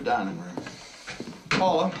 Papa's in the dining room.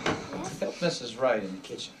 Paula, help Mrs. Wright in the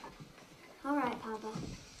kitchen. All right, Papa.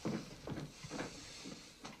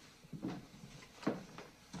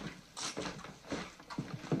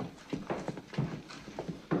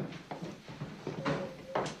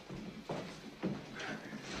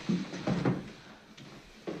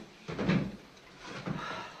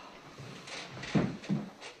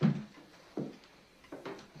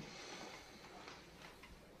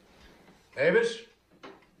 Davis?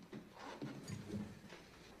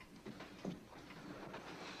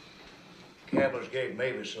 Campbell's gave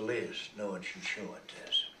Mavis a list, knowing she'd show it to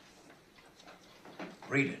us.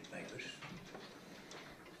 Read it, Mavis.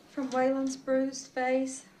 From Waylon's bruised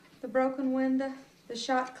face, the broken window, the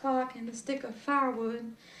shot clock, and the stick of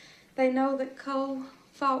firewood, they know that Cole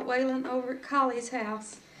fought Waylon over at Collie's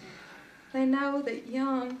house. They know that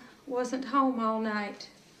Young wasn't home all night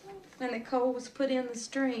and that Cole was put in the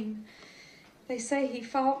stream. They say he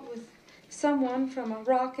fought with someone from a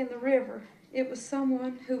rock in the river. It was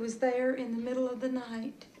someone who was there in the middle of the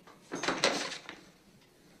night.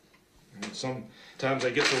 Sometimes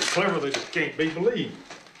they get so clever they just can't be believed.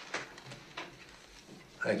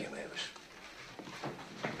 Thank you, Mavis.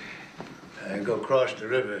 Go across the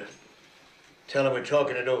river. Tell them we're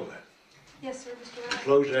talking it over. Yes, sir, Mr. Wright.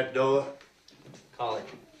 Close that door. Collie.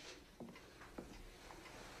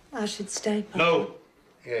 I should stay, Papa. No.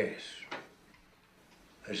 Yes.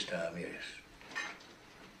 This time, yes.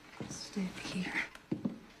 Stay here.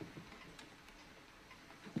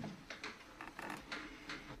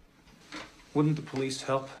 Wouldn't the police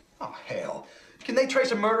help? Oh, hell. Can they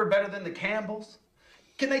trace a murder better than the Campbells?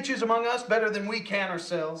 Can they choose among us better than we can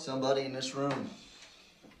ourselves? Somebody in this room.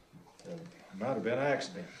 It might have been an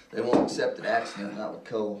accident. They won't accept an accident, not with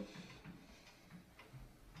Cole.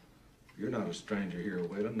 You're not a stranger here,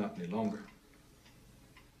 Whalen, not any longer.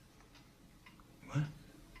 What?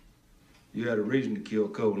 You had a reason to kill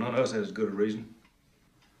Cole. None of us had as good a reason.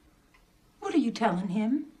 What are you telling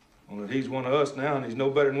him? Only that he's one of us now, and he's no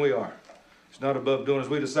better than we are. It's not above doing as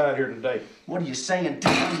we decide here today. What are you saying,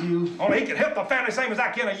 damn you? Only he can help the family same as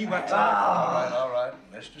I can of you, my All right.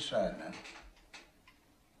 Let's decide now.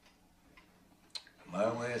 My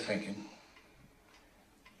way of thinking,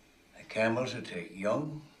 the Campbells would take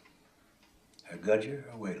Young, or Gudger,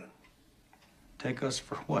 or Whalen. Take us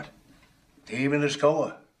for what? To even the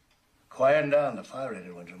score. Quieten down the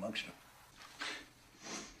fire-rated ones amongst them.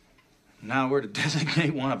 Now we're to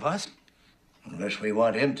designate one of us? Unless we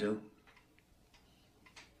want him to.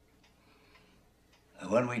 The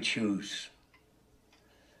one we choose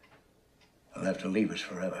will have to leave us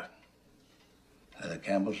forever. Or the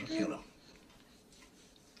Campbells will kill him.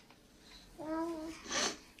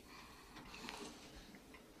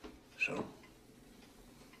 So?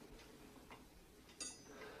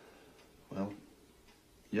 Well,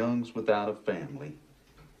 Young's without a family.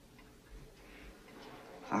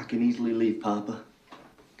 I can easily leave, Papa.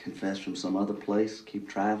 Confess from some other place, keep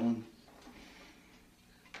traveling.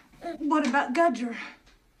 What about Gudger?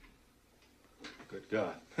 Good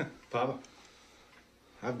God. Papa,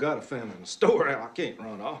 I've got a family in the store now. I can't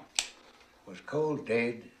run off. Was Cole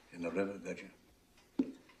dead in the river, Gudger?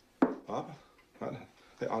 Papa,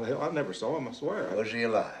 I never saw him, I swear. Was he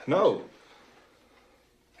alive? No.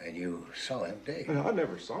 And you saw him dead? I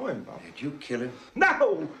never saw him, Papa. Did you kill him?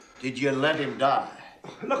 No! Did you let him die?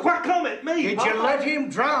 Look what come at me, Did Papa. you let him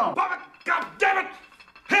drown? Papa, God damn it!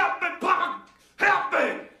 Help me, Papa! Help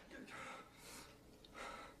me!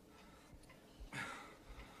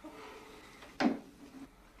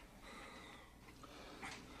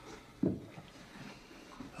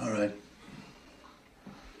 All right.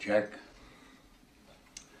 Jack,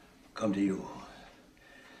 come to you.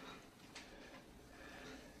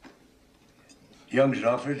 Young's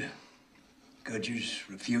offered. Gudger's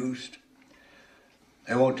refused.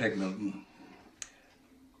 They won't take Milton,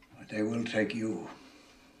 but they will take you.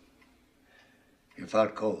 You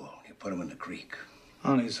fought Cole. You put him in the creek.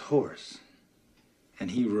 On his horse. And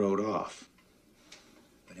he rode off.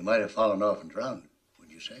 But he might have fallen off and drowned,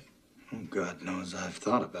 wouldn't you say? Oh, God knows I've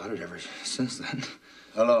thought about it ever since then.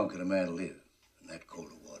 How long could a man live in that cold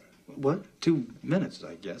of water? What? 2 minutes,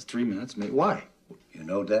 I guess. 3 minutes, maybe. Why? You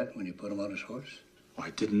know that when you put him on his horse? I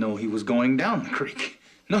didn't know he was going down the creek.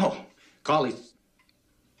 No. Collie.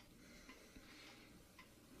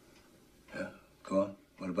 Yeah, go on.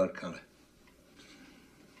 What about Collie?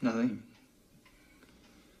 Nothing.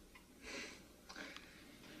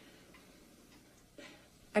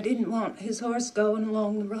 I didn't want his horse going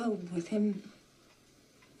along the road with him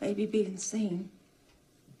maybe being seen.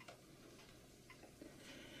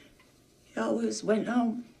 He always went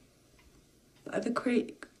home by the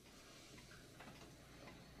creek.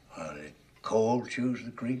 Did Cole choose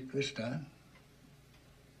the creek this time?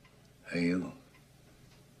 Or you?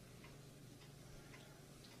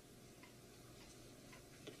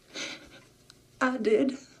 I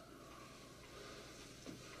did.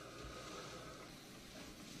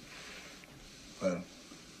 Well,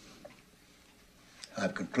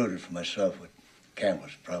 I've concluded for myself what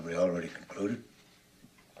Campbell's probably already concluded.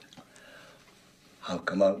 I'll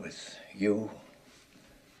come out with you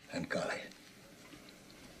and Collie.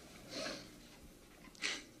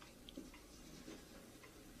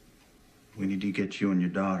 We need to get you and your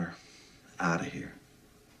daughter out of here.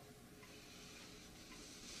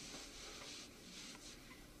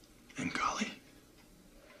 And Collie?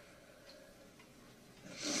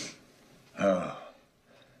 Oh.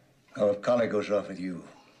 Oh, if Collie goes off with you,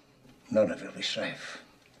 none of it'll be safe.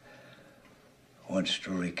 Once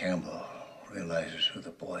Drury Campbell realizes who the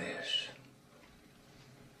boy is.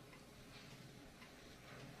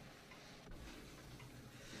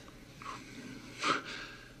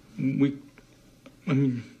 I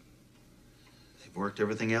mean, they've worked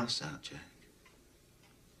everything else out, Jack.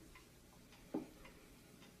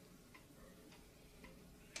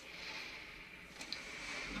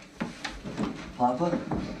 Papa,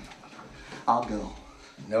 I'll go.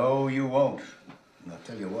 No, you won't. And I'll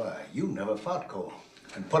tell you why. You never fought Cole.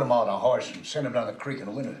 And put him on a horse and send him down the creek in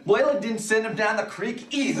the winter. Whalen didn't send him down the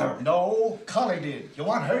creek either. No, Collie did. You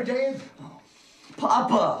want her dead? Oh,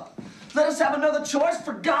 Papa, let us have another choice.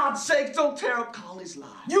 For God's sake, don't tear up Collie's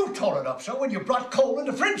life. You told it up so when you brought Cole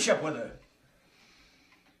into friendship with her.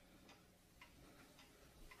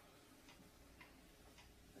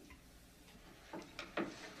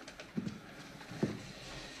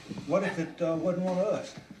 What if it wasn't one of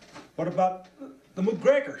us? What about the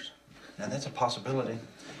McGregors? Now, that's a possibility.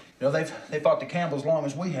 You know, they fought the Campbells as long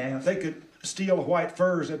as we have. They could steal the white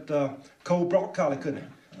furs that Cole brought Collie, couldn't they?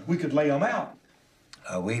 We could lay them out.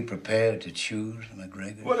 Are we prepared to choose the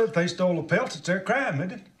McGregors? Well, if they stole the pelts, it's their crime,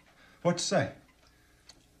 isn't it? What you say?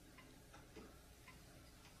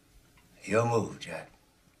 Your move, Jack.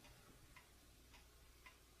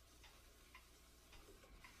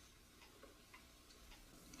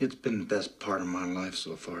 It's been the best part of my life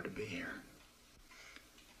so far to be here.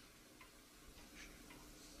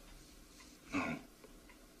 No.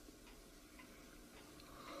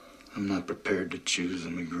 I'm not prepared to choose the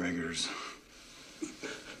McGregors.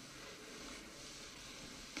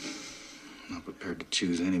 I'm not prepared to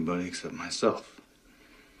choose anybody except myself.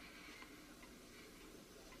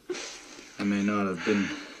 I may not have been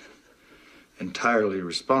entirely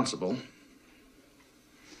responsible,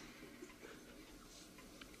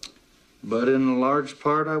 but in a large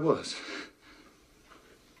part I was.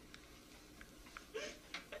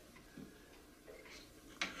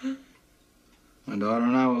 My daughter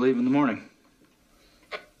and I will leave in the morning.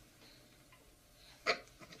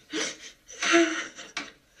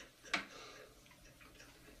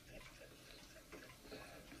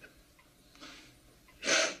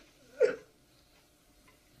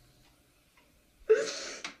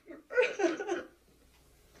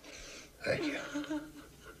 Thank you.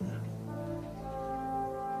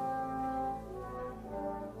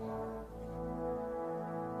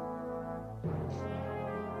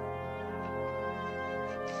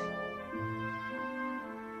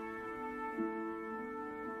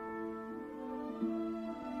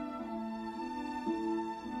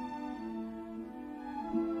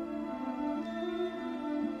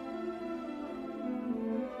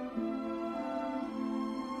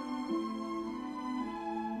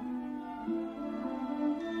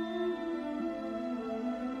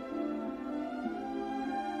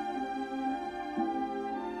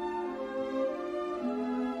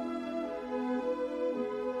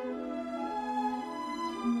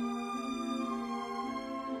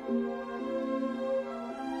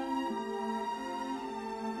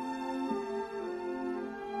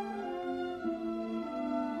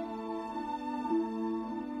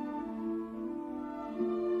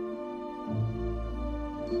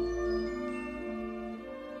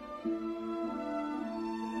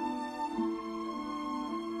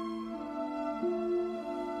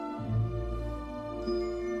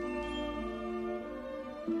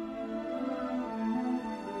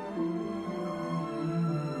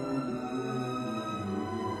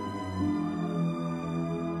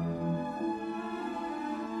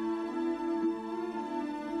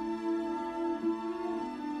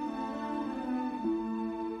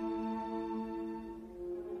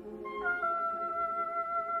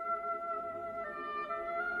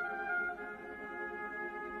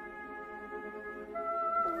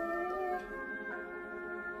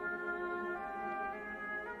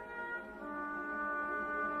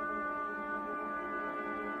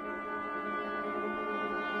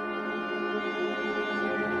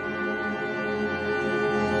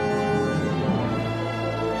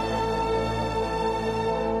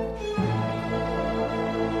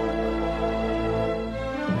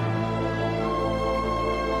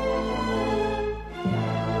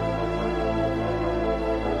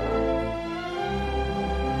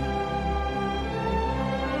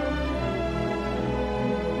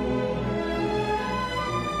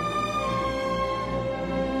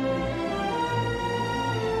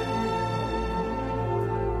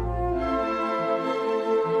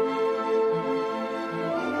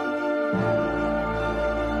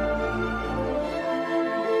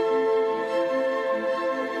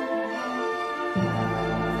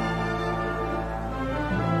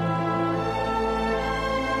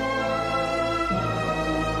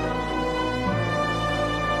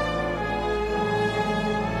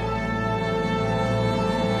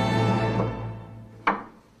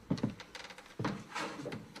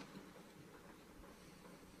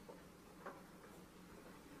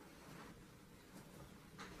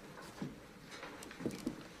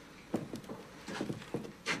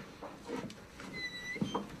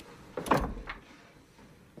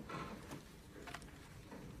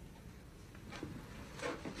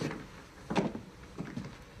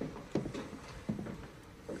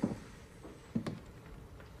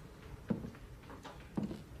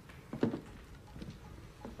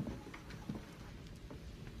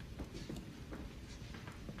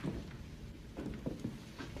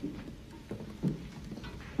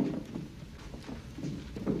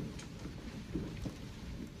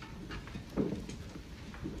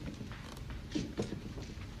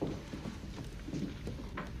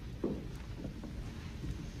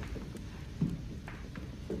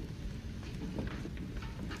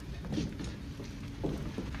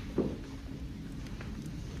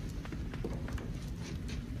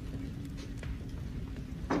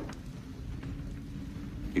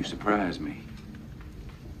 You surprise me.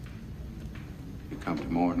 You come to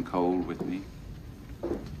morning cold with me.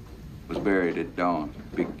 Was buried at dawn,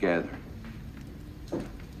 big gathering.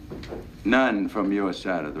 None from your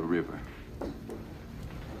side of the river.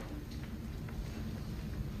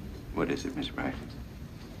 What is it, Miss Wright?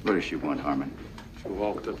 What does she want, Harmon? She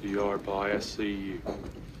walked up the yard, Pa. I see you.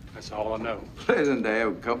 That's all I know. Pleasant to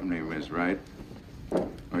have company, Miss Wright.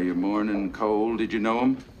 Are you mourning cold? Did you know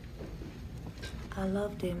him? I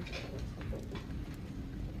loved him.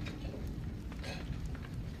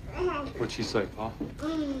 What'd she say, Pa?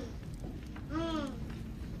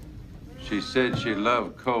 She said she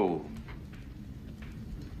loved Cole.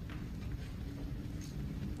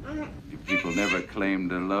 You people never claimed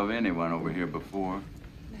to love anyone over here before.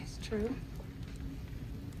 That's true.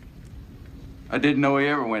 I didn't know he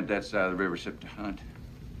ever went that side of the river except to hunt.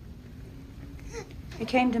 He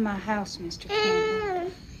came to my house, Mr.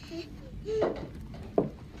 Campbell.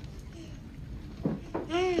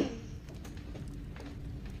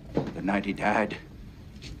 The night he died.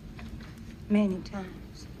 Many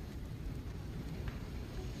times.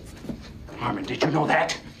 Harmon, did you know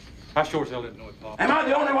that? I sure as hell didn't know it, Pa. Am I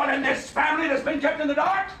the only one in this family that's been kept in the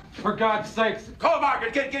dark? For God's sakes. Call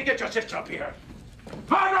Margaret. Get your sister up here.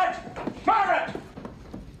 Margaret! Margaret!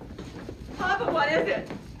 Papa, what is it?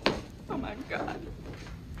 Oh, my God.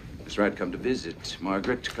 Miss Wright come to visit.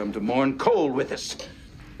 Margaret, come to mourn Cole with us.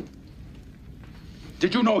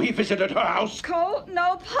 Did you know he visited her house? Cole?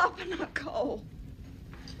 No, Papa, not Cole.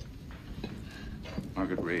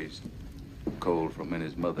 Margaret raised Cole from when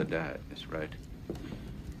his mother died, Miss Wright.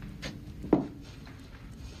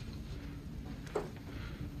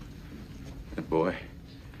 That boy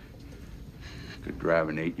could drive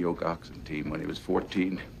an 8-yoke oxen team when he was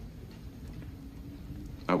 14.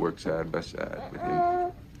 I worked side by side with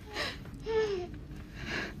him.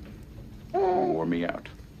 He wore me out.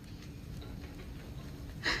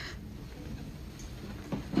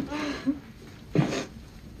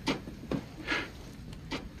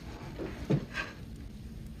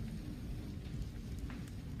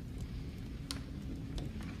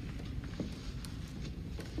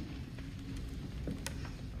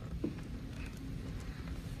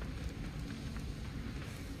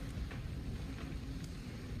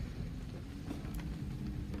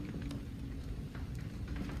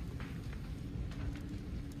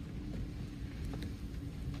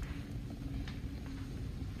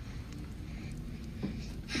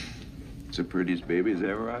 It's the prettiest baby as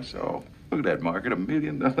ever I saw. Look at that, Margaret, $1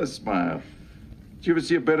 million smile. Did you ever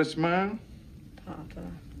see a better smile? Papa.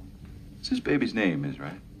 What's this baby's name, Miss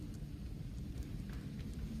Wright?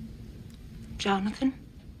 Jonathan?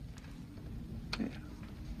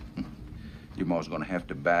 Yeah. Your ma's gonna have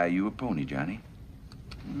to buy you a pony, Johnny.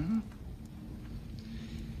 Mm-hmm.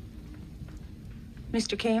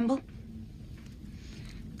 Mr. Campbell,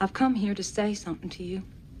 I've come here to say something to you.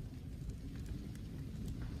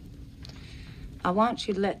 I want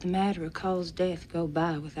you to let the matter of Cole's death go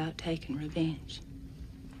by without taking revenge.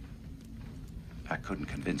 I couldn't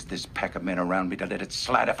convince this pack of men around me to let it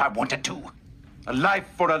slide if I wanted to. A life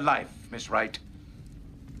for a life, Miss Wright.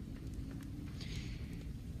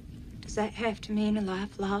 Does that have to mean a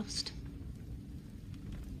life lost?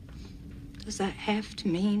 Does that have to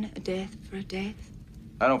mean a death for a death?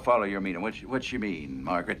 I don't follow your meaning. What you mean,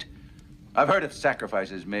 Margaret? I've heard of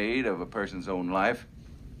sacrifices made of a person's own life.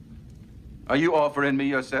 Are you offering me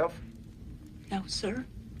yourself? No, sir.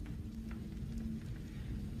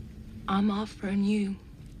 I'm offering you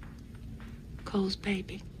Cole's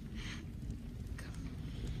baby.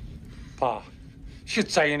 Pa.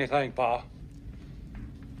 She'd say anything, Pa.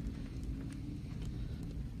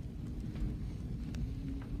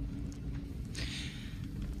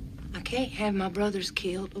 I can't have my brothers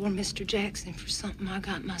killed or Mr. Jackson for something I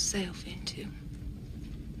got myself into.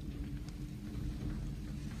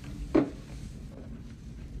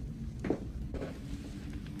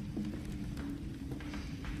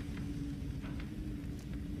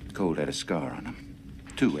 Cole had a scar on him.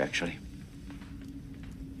 2, actually.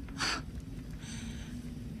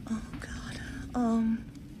 Oh, God.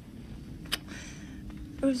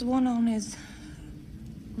 There was one on his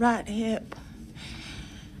right hip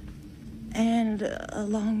and a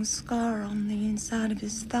long scar on the inside of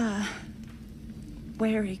his thigh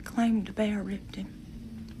where he claimed a bear ripped him.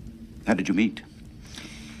 How did you meet?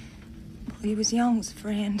 Well, he was Young's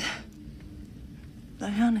friend.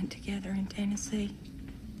 They hunted together in Tennessee.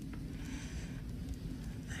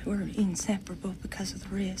 They were inseparable because of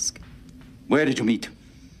the risk. Where did you meet?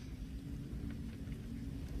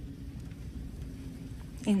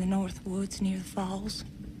 In the North Woods near the falls.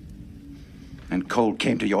 And Cole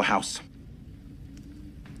came to your house?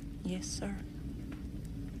 Yes, sir.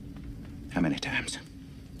 How many times?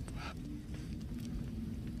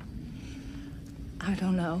 I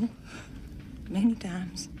don't know. Many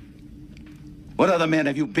times. What other men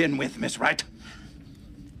have you been with, Miss Wright?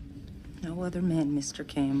 No other men, Mr.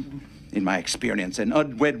 Campbell. In my experience, an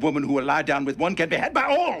unwed woman who will lie down with one can be had by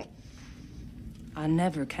all. I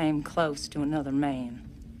never came close to another man.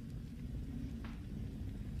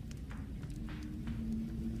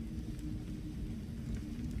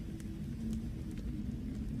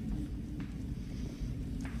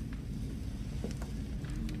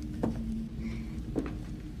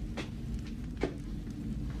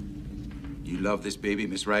 You love this baby,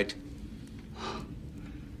 Miss Wright?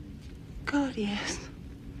 God, yes.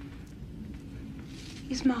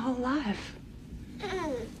 He's my whole life.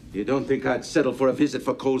 You don't think I'd settle for a visit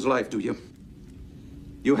for Cole's life, do you?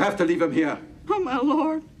 You have to leave him here. Oh, my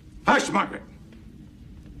Lord. Hush, Margaret.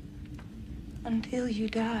 Until you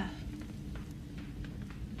die.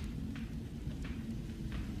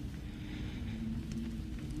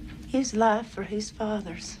 His life for his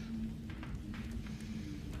father's.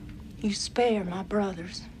 You spare my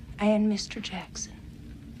brothers and Mr. Jackson.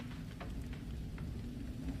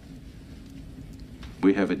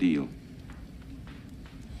 We have a deal.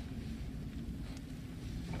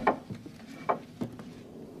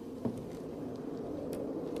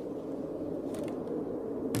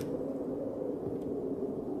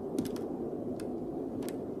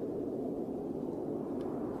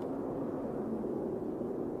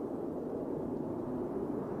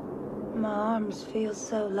 My arms feel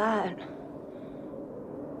so light.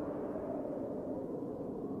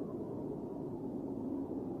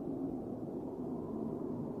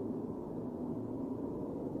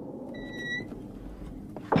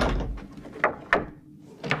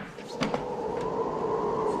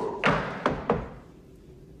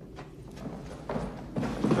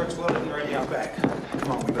 Truck's loaded and ready out back.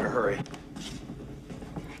 Come on, we better hurry.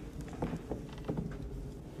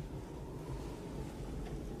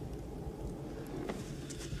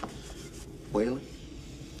 Whalen,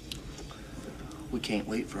 we can't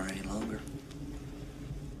wait for any longer.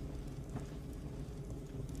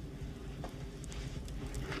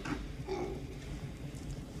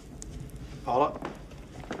 Paula?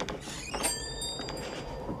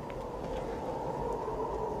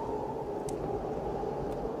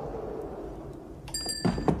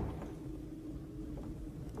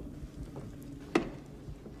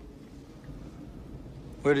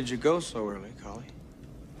 Where did you go so early, Collie?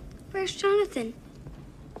 Where's Jonathan?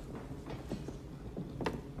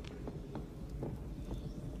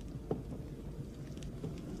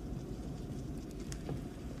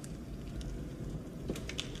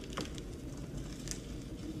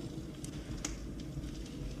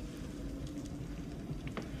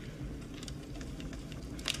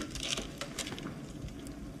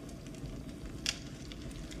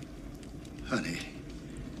 Honey,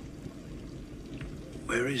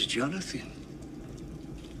 where is Jonathan?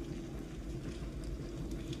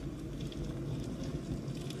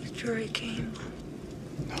 Drury Campbell.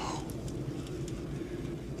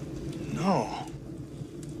 No.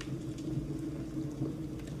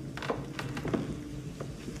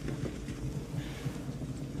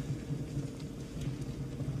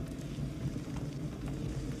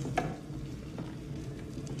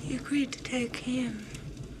 You agreed to take him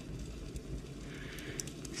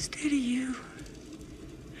instead of you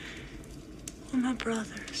or my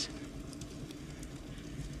brothers.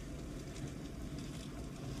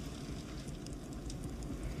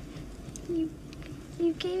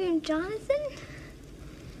 You gave him Jonathan?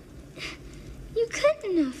 You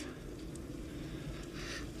couldn't have.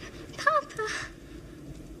 Papa.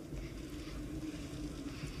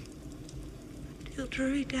 Till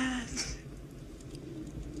Drury dies,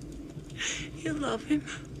 you'll love him.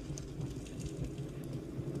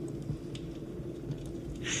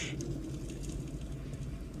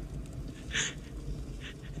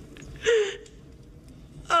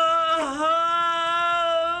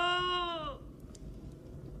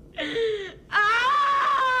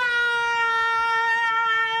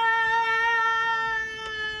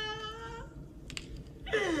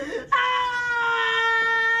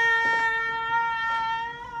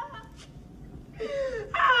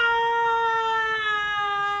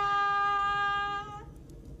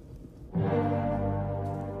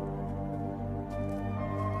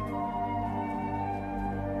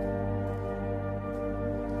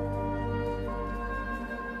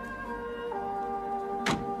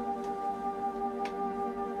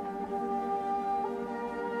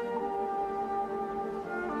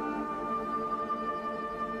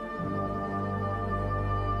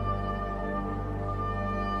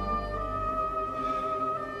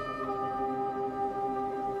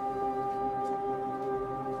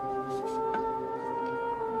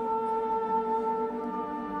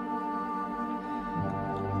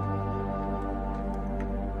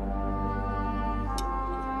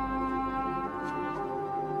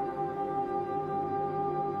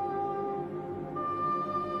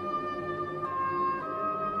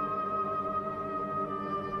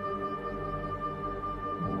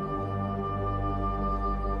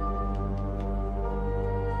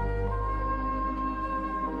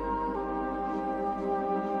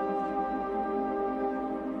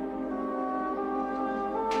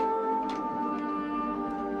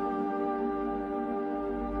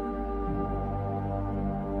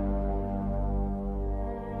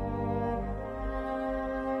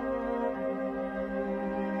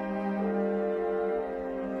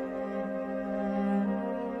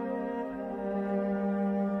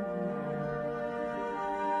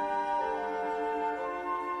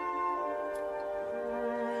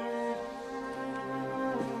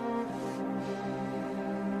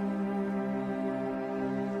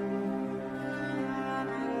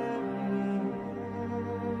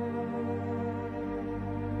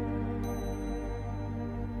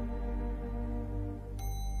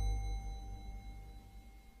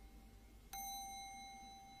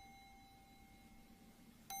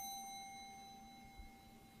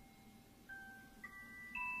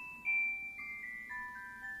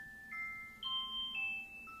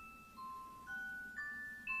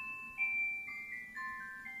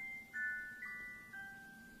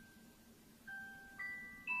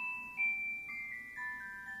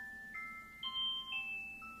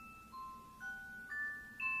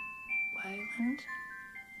 Wayland.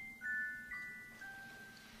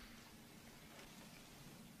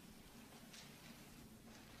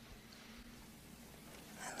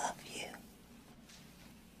 I love you.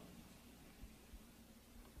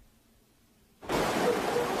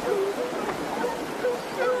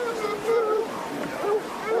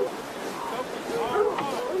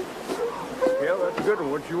 Yeah, that's a good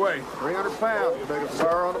one. What'd you weigh? 300 pounds. You big as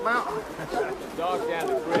fire on the mountain. Dog down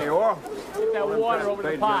the creek. There you are. Get that water over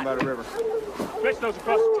the pot. By the river. Fish those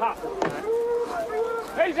across the top.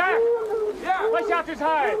 Hey, Zach! Yeah? Let's out this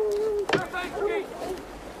hide. Sure thing, Skeet.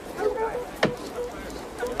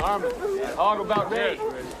 Armin, that hog about ready.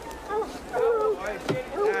 Knife's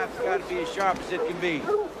got to be as sharp as it can be.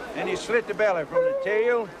 And you slit the belly from the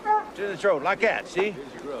tail to the throat, like that, see?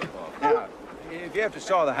 Now, if you have to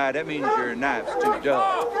saw the hide, that means your knife's too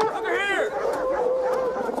dull. Look here!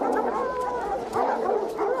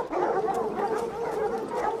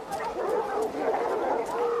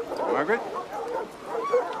 Margaret?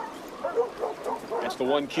 That's the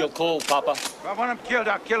one killed Cole, Papa. If I want him killed,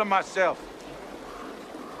 I'll kill him myself.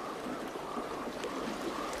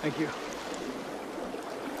 Thank you.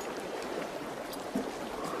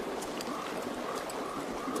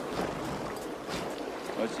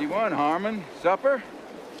 What's he want, Harmon? Supper?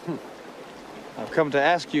 I've come to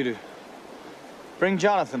ask you to bring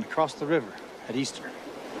Jonathan across the river at Easter.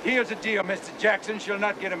 Here's the deal, Mr. Jackson. She'll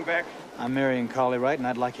not get him back. I'm marrying Collie Wright, and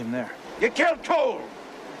I'd like him there. You killed Cole!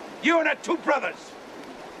 You and her two brothers!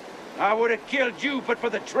 I would have killed you, but for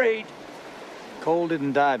the trade. Cole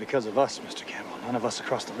didn't die because of us, Mr. Campbell. None of us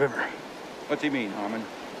across the river. What's he mean, Harmon?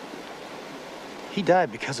 He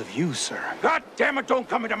died because of you, sir. God damn it, don't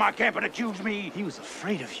come into my camp and accuse me. He was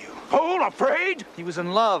afraid of you. Cole, afraid? He was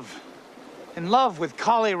in love. In love with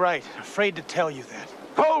Collie Wright. Afraid to tell you that.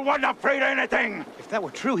 Cole wasn't afraid of anything. If that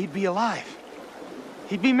were true, he'd be alive.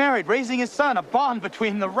 He'd be married, raising his son, a bond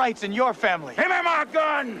between the Wrights and your family. Give me my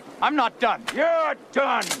gun! I'm not done. You're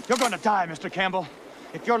done. You're gonna die, Mr. Campbell.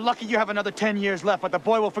 If you're lucky, you have another 10 years left, but the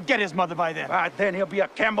boy will forget his mother by then. By then, he'll be a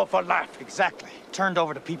Campbell for life. Exactly. Turned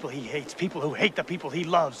over to people he hates, people who hate the people he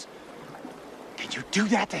loves. Can you do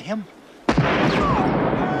that to him?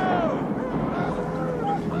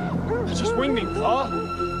 That's a swinging claw.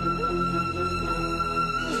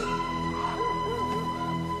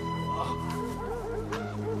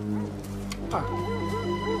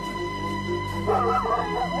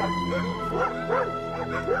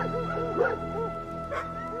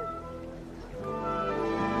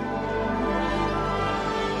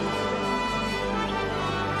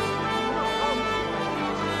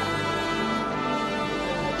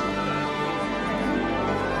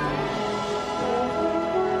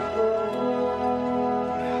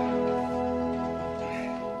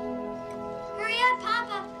 Hurry up,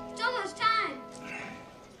 Papa. It's almost time.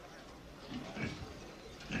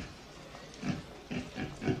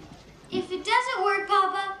 If it doesn't work,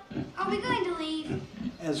 Papa, are we going to leave?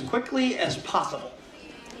 As quickly as possible.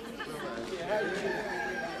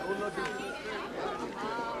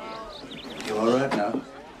 You all right now?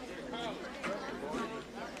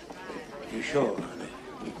 You sure, honey?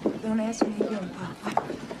 Don't ask me again, Papa.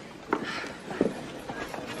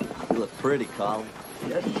 You look pretty, Collie.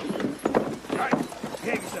 Yes. All right,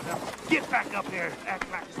 behave yourself now. Get back up there and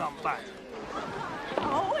act like somebody.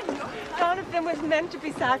 Oh, and Jonathan was meant to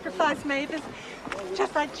be sacrificed, Mavis,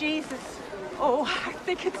 just like Jesus. Oh, I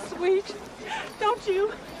think it's sweet. Don't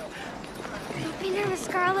you? Don't be nervous,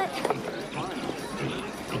 Scarlet.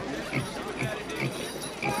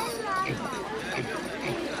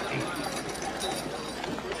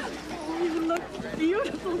 Oh, you look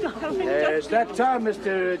beautiful, darling. It's that time,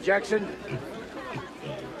 Mr. Jackson.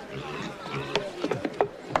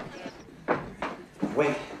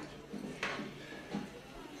 Wait.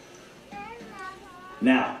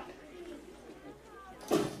 Now.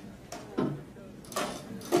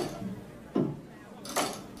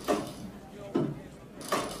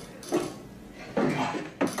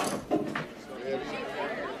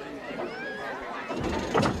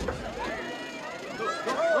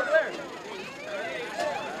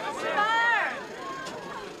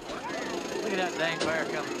 Look at that dang bear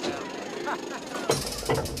coming down.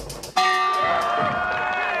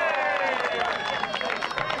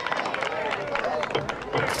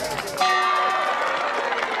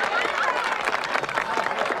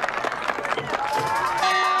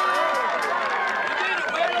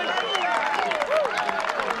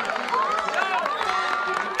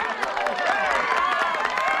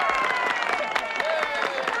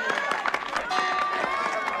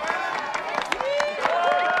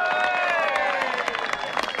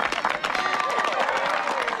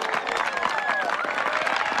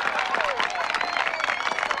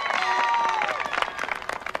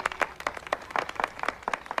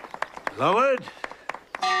 Lloyd,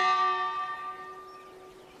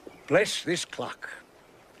 bless this clock.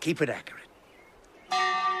 Keep it accurate.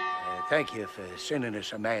 Thank you for sending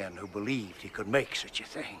us a man who believed he could make such a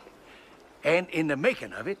thing. And in the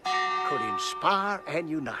making of it, could inspire and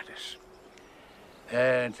unite us.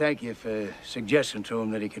 And thank you for suggesting to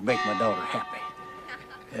him that he could make my daughter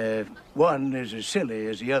happy. One is as silly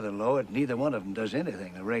as the other, Lloyd. Neither one of them does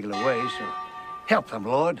anything the regular way, so help them,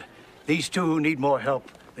 Lloyd. These two need more help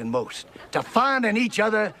than most to find in each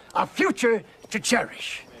other a future to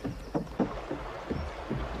cherish.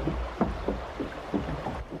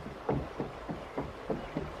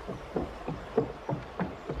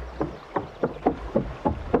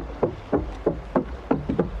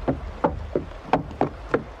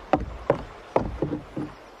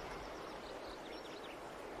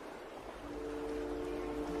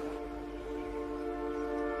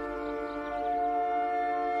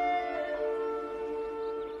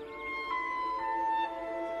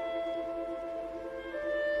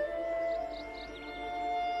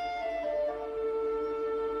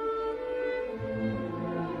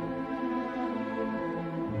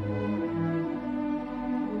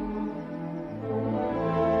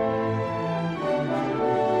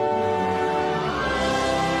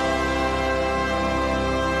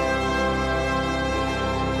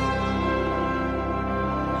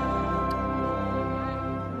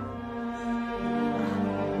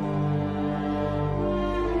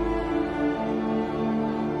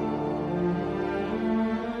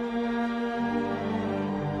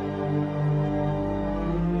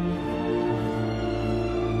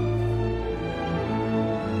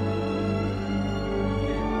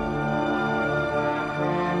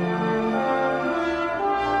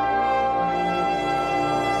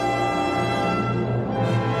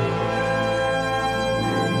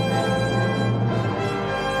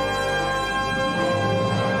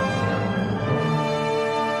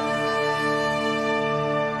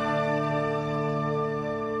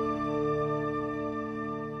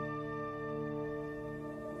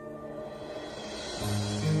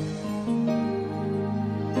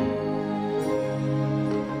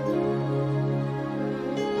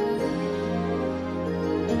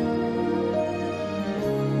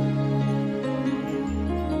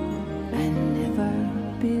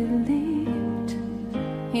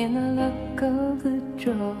 In the luck of the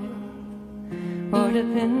draw, or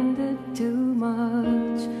depended too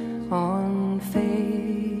much on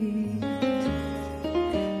fate.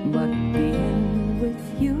 But being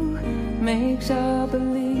with you makes a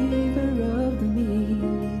believer of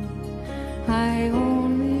me. I